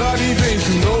through your bloody veins,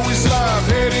 you know it's love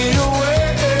heading your way.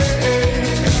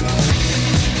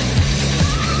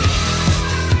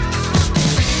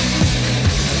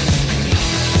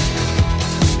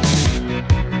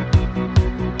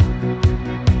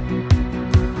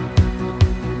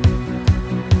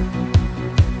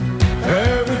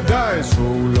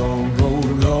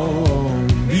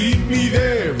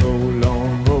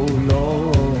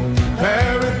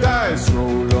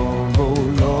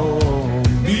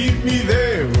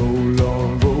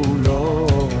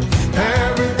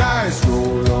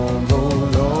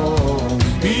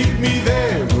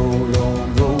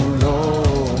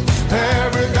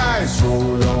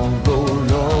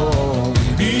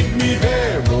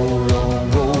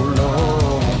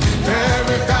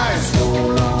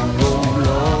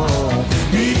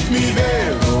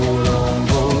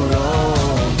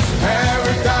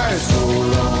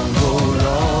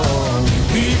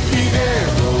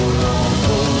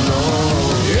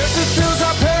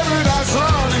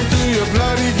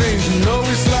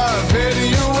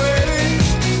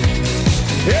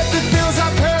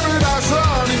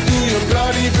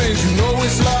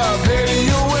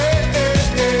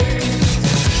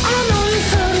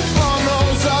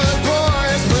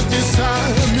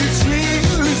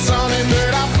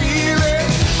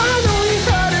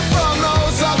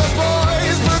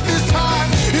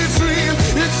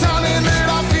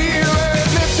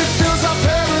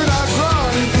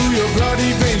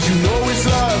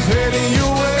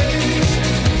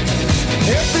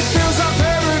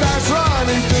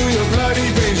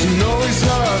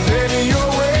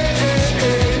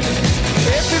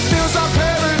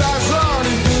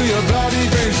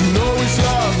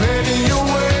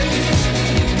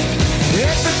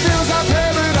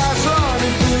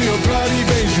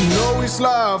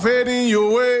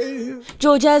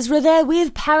 George Ezra there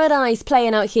with Paradise,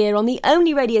 playing out here on the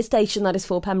only radio station that is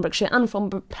for Pembrokeshire, and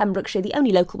from Pembrokeshire, the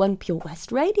only local one, Pure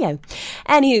West Radio.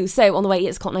 Anywho, so on the way,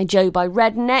 it's Cotton Eye Joe by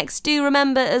Rednecks. Do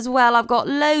remember as well, I've got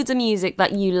loads of music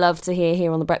that you love to hear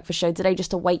here on The Breakfast Show today,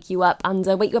 just to wake you up, and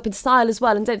wake you up in style as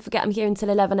well. And don't forget, I'm here until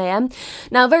 11am.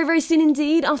 Now, very, very soon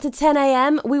indeed, after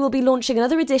 10am, we will be launching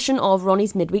another edition of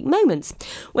Ronnie's Midweek Moments,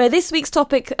 where this week's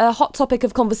topic, hot topic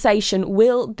of conversation,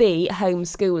 will be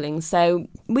homeschooling. So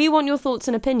we want your thoughts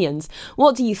and opinions.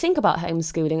 What do you think about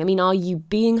homeschooling? I mean, are you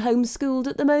being homeschooled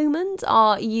at the moment?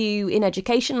 Are you in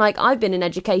education? Like, I've been in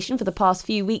education for the past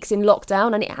few weeks in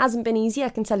lockdown, and it hasn't been easy, I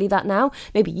can tell you that now.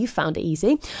 Maybe you found it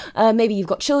easy. Maybe you've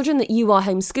got children that you are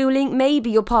homeschooling.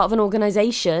 Maybe you're part of an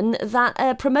organisation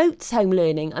that promotes home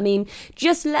learning. I mean,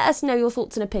 just let us know your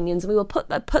thoughts and opinions, and we will put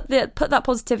that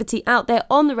positivity out there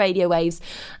on the radio waves,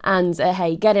 and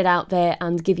hey, get it out there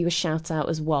and give you a shout out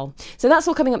as well. So that's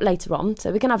all coming up later on,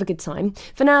 so we can have a good time.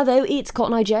 For now, though, it's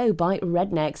Cotton Eye Joe by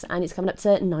Rednecks, and it's coming up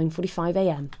to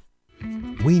 9:45am.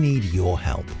 We need your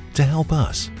help to help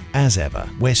us. As ever,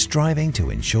 we're striving to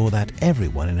ensure that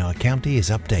everyone in our county is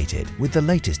updated with the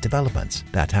latest developments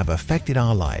that have affected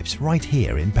our lives right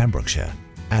here in Pembrokeshire.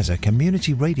 As a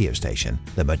community radio station,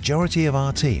 the majority of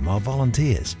our team are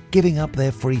volunteers, giving up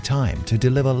their free time to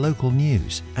deliver local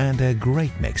news and a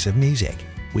great mix of music.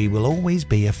 We will always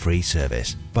be a free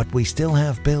service, but we still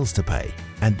have bills to pay,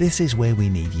 and this is where we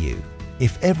need you.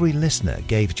 If every listener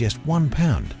gave just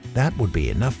 £1, that would be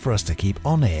enough for us to keep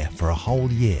on air for a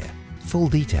whole year. Full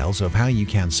details of how you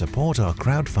can support our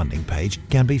crowdfunding page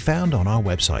can be found on our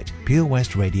website,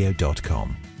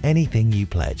 purewestradio.com. Anything you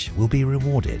pledge will be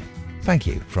rewarded. Thank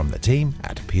you from the team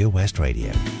at Pure West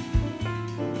Radio.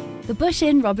 The Bush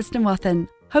Inn, Robertson Wathen,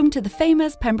 home to the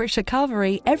famous Pembrokeshire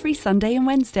Carvery every Sunday and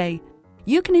Wednesday.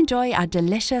 You can enjoy our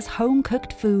delicious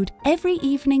home-cooked food every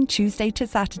evening, Tuesday to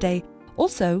Saturday.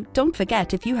 Also, don't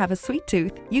forget, if you have a sweet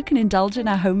tooth, you can indulge in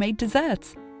our homemade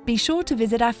desserts. Be sure to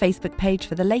visit our Facebook page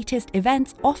for the latest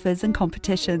events, offers and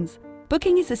competitions.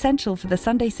 Booking is essential for the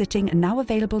Sunday sitting and now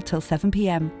available till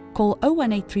 7pm. Call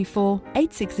 01834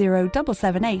 860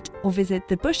 778 or visit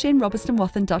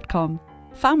thebushinrobertsonwathen.com.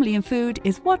 Family and food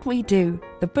is what we do.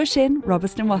 The Bush Inn,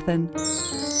 Robertson Wathen.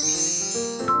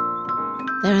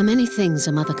 There are many things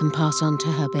a mother can pass on to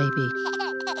her baby.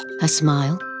 Her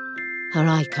smile, her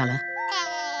eye colour,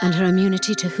 and her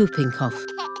immunity to whooping cough.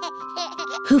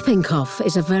 Whooping cough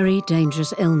is a very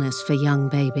dangerous illness for young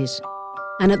babies,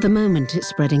 and at the moment it's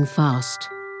spreading fast.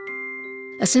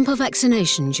 A simple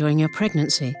vaccination during your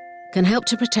pregnancy can help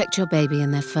to protect your baby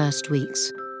in their first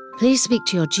weeks. Please speak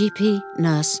to your GP,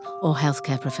 nurse or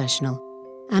healthcare professional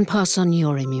and pass on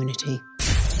your immunity.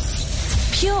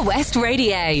 Pure West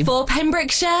Radio for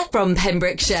Pembrokeshire, from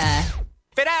Pembrokeshire.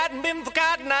 If it hadn't been for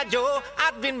Cotton Eye Joe,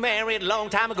 I'd been married a long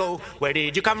time ago. Where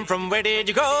did you come from? Where did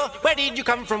you go? Where did you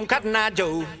come from, Cotton Eye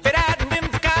Joe? If it hadn't been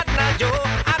for Cotton Eye Joe,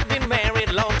 I'd been married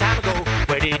a long time ago.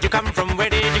 Where did you come from? Where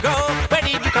did you go? Where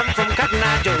did you come from, Cotton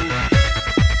Eye Joe?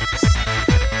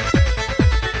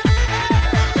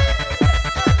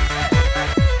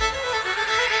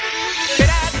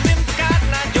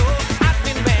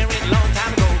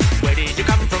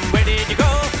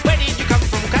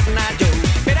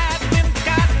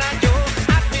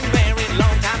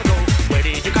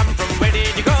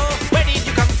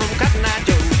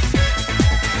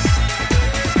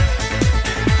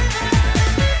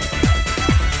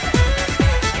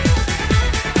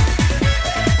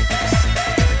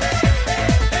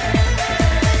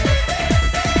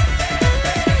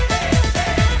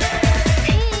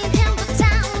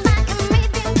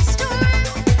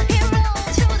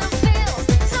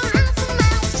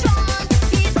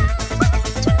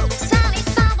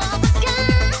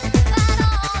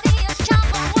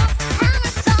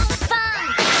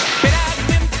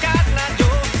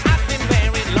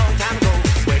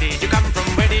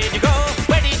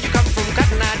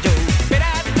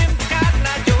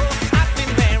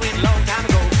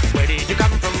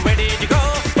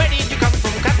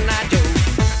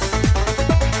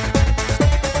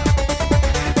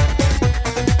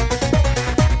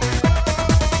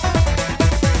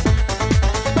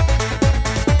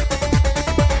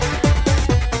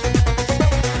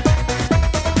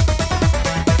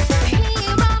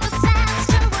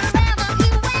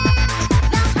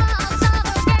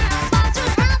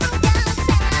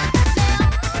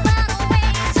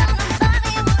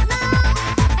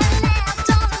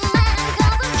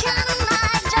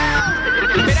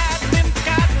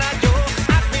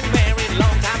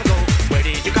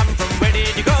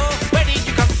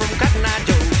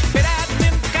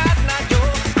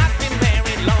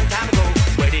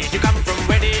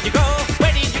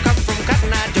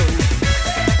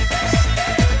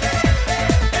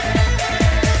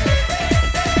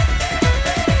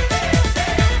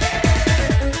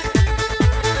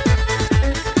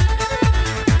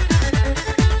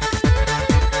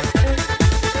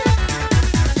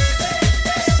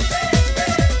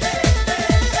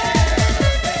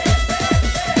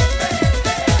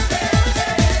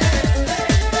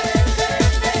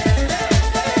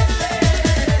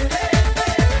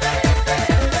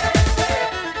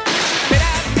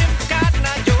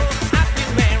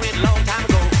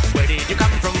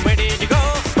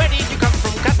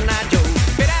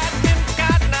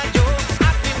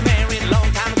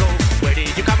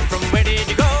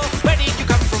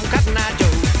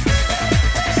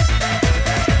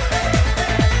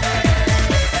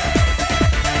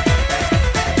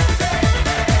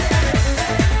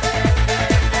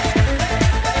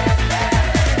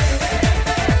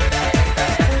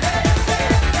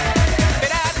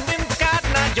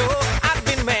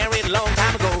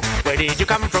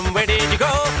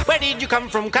 did you come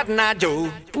from, Cotton Eye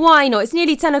Joe? Why not? It's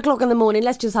nearly 10 o'clock in the morning.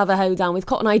 Let's just have a hoedown with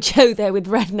Cotton Eye Joe there with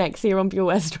Rednecks here on Pure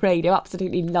West Radio.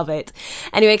 Absolutely love it.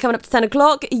 Anyway, coming up to 10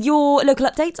 o'clock, your local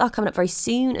updates are coming up very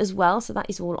soon as well, so that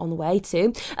is all on the way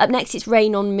too. Up next, it's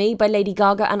Rain on Me by Lady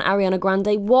Gaga and Ariana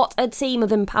Grande. What a team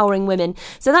of empowering women.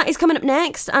 So that is coming up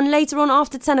next, and later on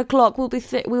after 10 o'clock, we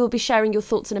will be sharing your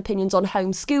thoughts and opinions on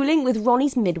homeschooling with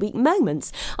Ronnie's Midweek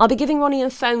Moments. I'll be giving Ronnie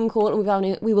a phone call,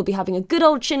 and we will be having a good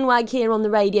old chinwag here on the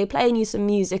radio, playing you some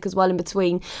music as well in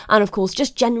between, and of course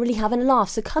just generally having a laugh,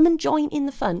 so come and join in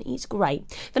the fun. It's great.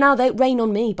 For now though, Rain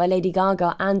on Me by Lady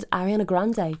Gaga and Ariana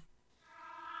Grande. I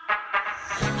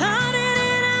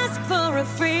didn't ask for a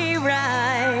free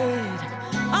ride.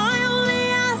 I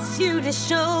only asked you to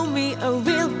show me a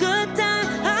real good time.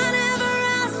 I never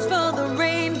asked for the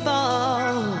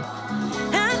rainfall.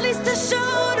 At least I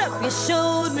showed up. You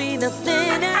showed me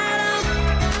nothing at all.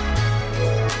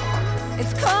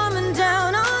 It's coming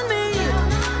down on me.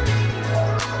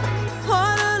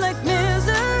 Harder like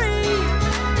misery.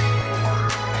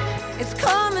 It's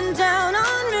coming down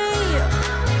on me.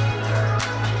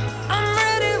 I'm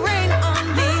ready, rain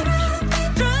on me.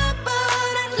 Drop,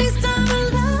 but at least I'm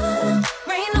alive.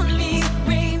 Rain on me,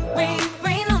 rain, rain,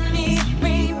 rain on me,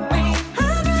 rain, rain.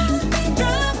 I'd rather be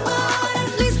drop, but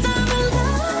at least I'm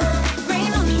alive.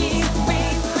 Rain on me,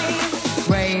 rain, rain.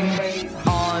 Rain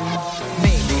on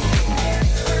me.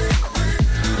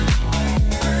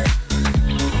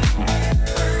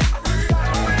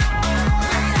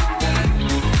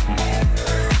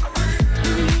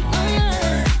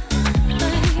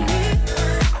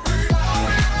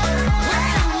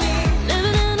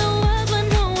 Living in a world where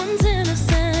no one's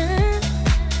innocent.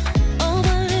 Oh,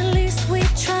 but at least we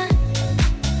try.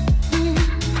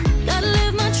 Gotta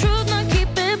live my truth, not keep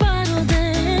it bottled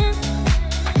in.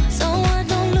 So I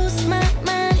don't lose my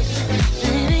mind.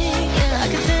 Yeah, I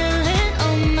can feel it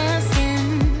on my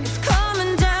skin. It's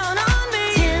coming down on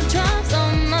me. Teardrops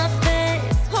on my face.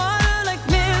 Harder like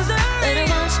misery. Let it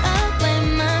wash away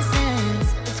my sins.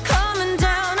 It's coming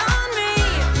down on me.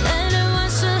 Let it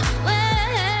wash away.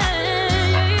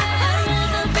 I'd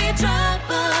rather be dry,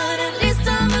 but at least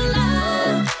I'm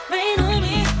alive. Rain on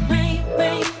me, rain,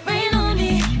 rain, rain on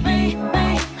me, rain,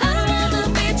 rain. I'd rather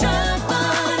be dry,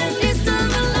 but at least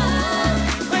I'm alive.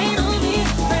 Rain on me,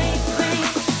 rain, rain.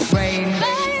 Rain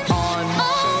on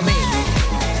me.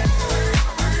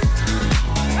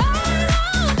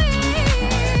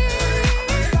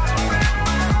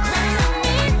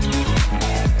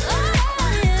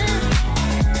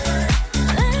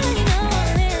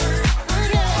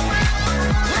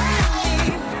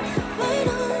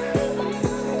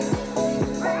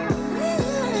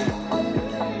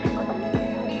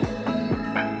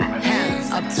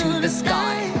 Hands up to the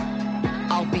sky.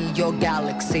 I'll be your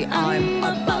galaxy. I'm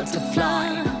about to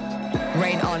fly.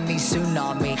 Rain on me,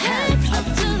 tsunami. Hands up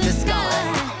to the sky.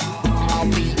 I'll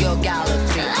be your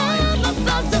galaxy. I'm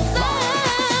about to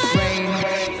fly. Rain on me.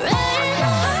 Rain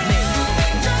on me.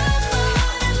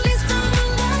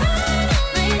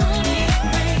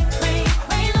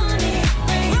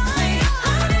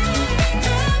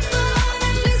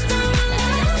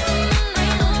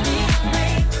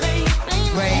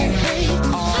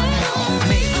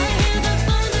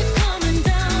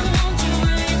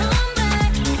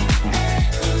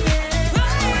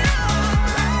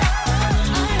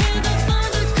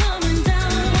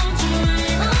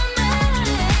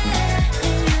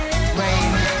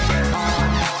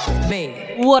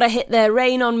 What a hit there,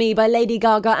 Rain on Me by Lady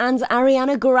Gaga and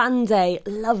Ariana Grande.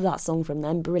 Love that song from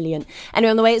them, brilliant.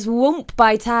 Anyway, on the way, it's Whoomp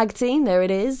by Tag Team, there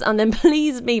it is. And then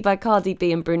Please Me by Cardi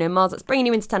B and Bruno Mars. That's bringing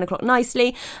you into 10 o'clock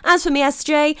nicely. As for me,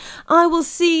 SJ, I will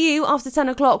see you after 10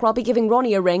 o'clock where I'll be giving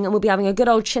Ronnie a ring and we'll be having a good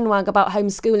old chinwag about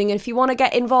homeschooling. And if you want to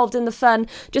get involved in the fun,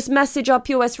 just message our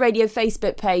Pure West Radio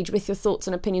Facebook page with your thoughts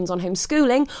and opinions on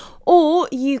homeschooling, or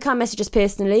you can message us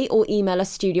personally or email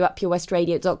us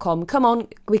studio@purewestradio.com. Come on,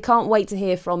 we can't wait to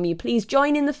hear from you. Please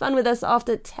join in the fun with us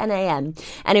after 10 a.m.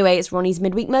 Anyway, it's Ronnie's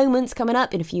Midweek Moments coming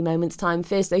up in a few moments' time.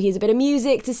 First, though, here's a bit of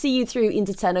music to see you through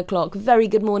into 10 o'clock. Very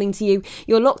good morning to you.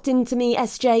 You're locked into me,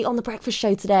 SJ, on The Breakfast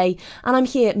Show today, and I'm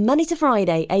here Monday to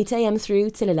Friday, 8 a.m. through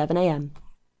till 11 a.m.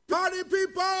 Party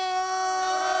people!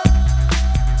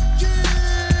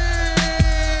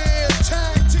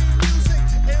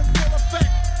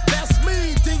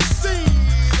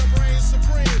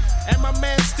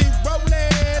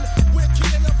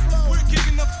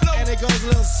 Goes a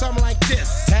little something like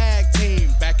this. Tag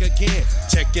team back again.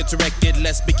 Check it, directed,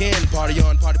 let's begin. Party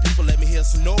on, party people, let me hear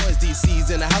some noise. DC's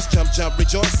in the house, jump, jump,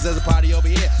 rejoices. There's a party over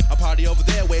here, a party over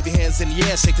there. Wave your hands in the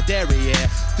air, shake the dairy, yeah.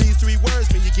 These three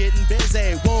words mean you're getting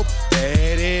busy. Whoop, there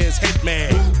it is,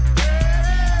 Hitman.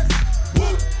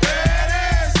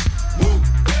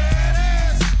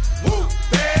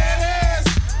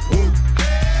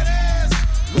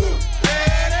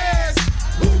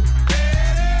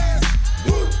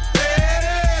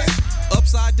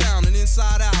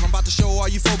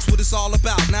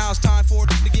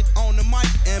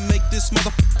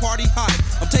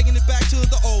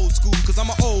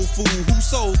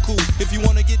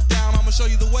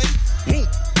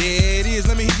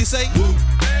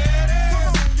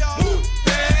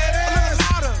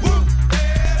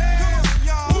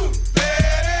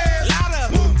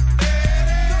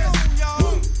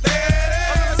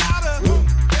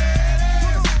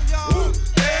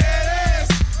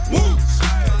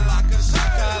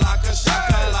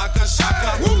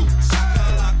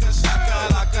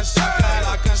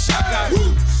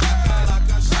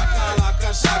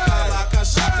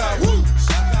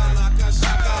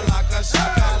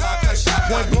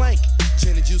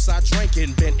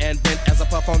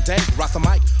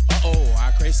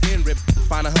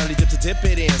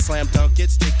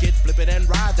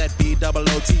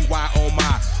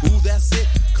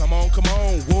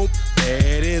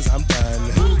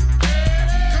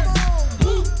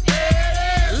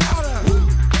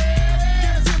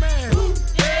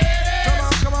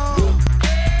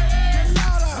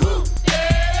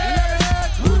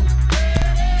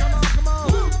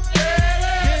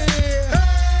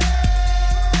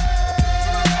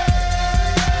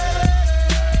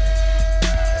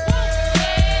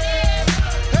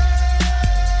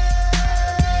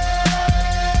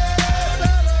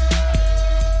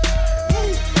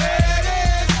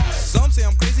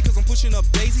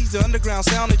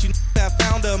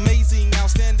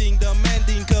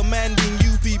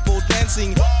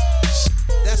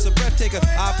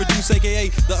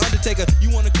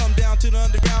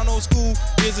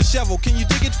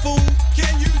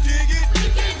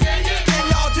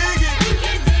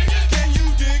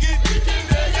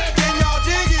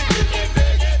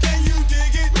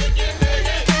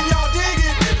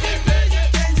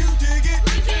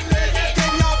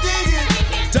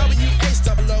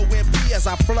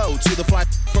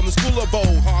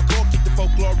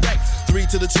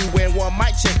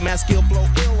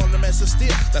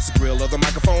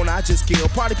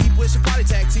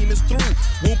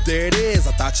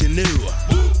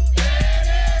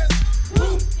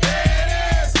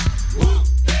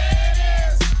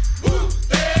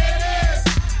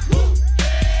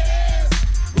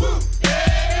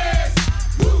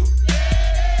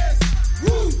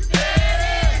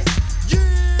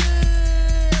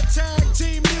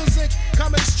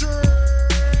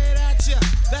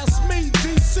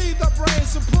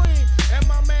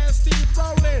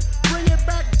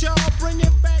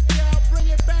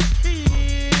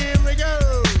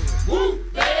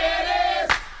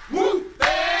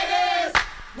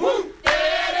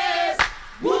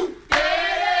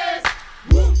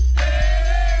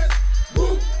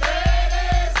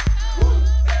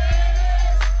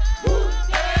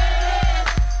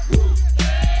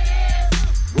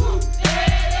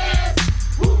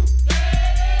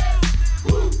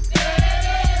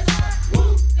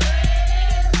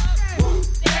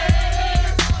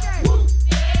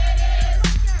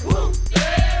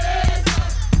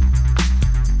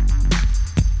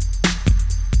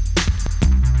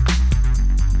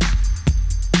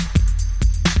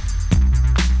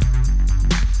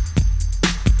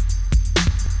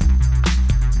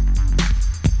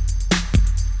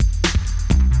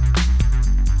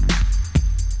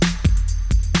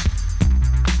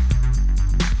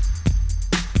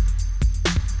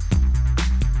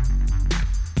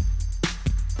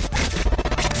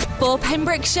 For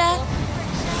Pembrokeshire,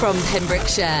 from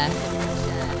Pembrokeshire.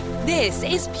 This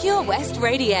is Pure West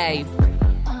Radio.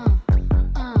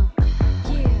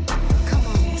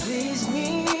 Please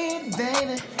me,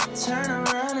 baby. Turn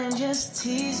around and just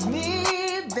tease me,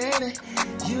 baby.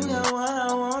 You got what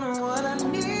I want and what I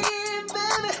need,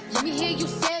 baby. Let me hear you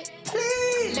say,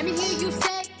 please. Let me hear you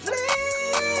say, please.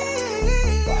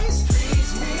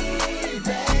 Tease me,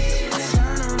 baby.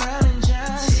 Turn around and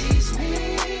just tease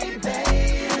me,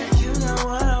 baby. You got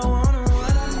what I want and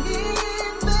what I need,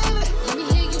 baby. Let me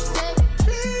hear you say,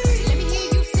 please. Let me hear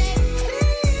you say,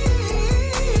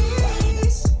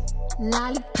 please.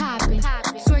 Lollipopping,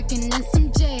 twerking in some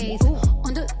J's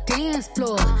on the dance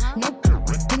floor. No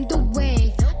in the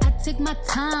way. I take my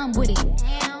time with it.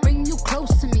 Bring you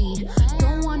close to me.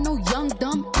 Don't want no young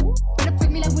dumb. Better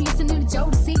freak me like we listening to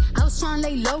Jodeci. I was trying to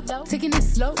lay low, taking it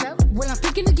slow. Well, I'm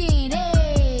freaking again.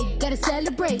 Hey, gotta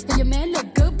celebrate. And your man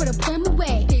look good, but I'm playing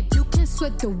away. If you can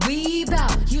sweat the weave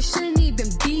out, you shouldn't even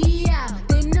be out.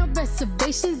 There no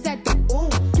reservations at the ooh.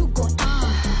 You going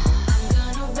I'm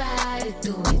gonna ride it,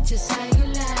 do it just how you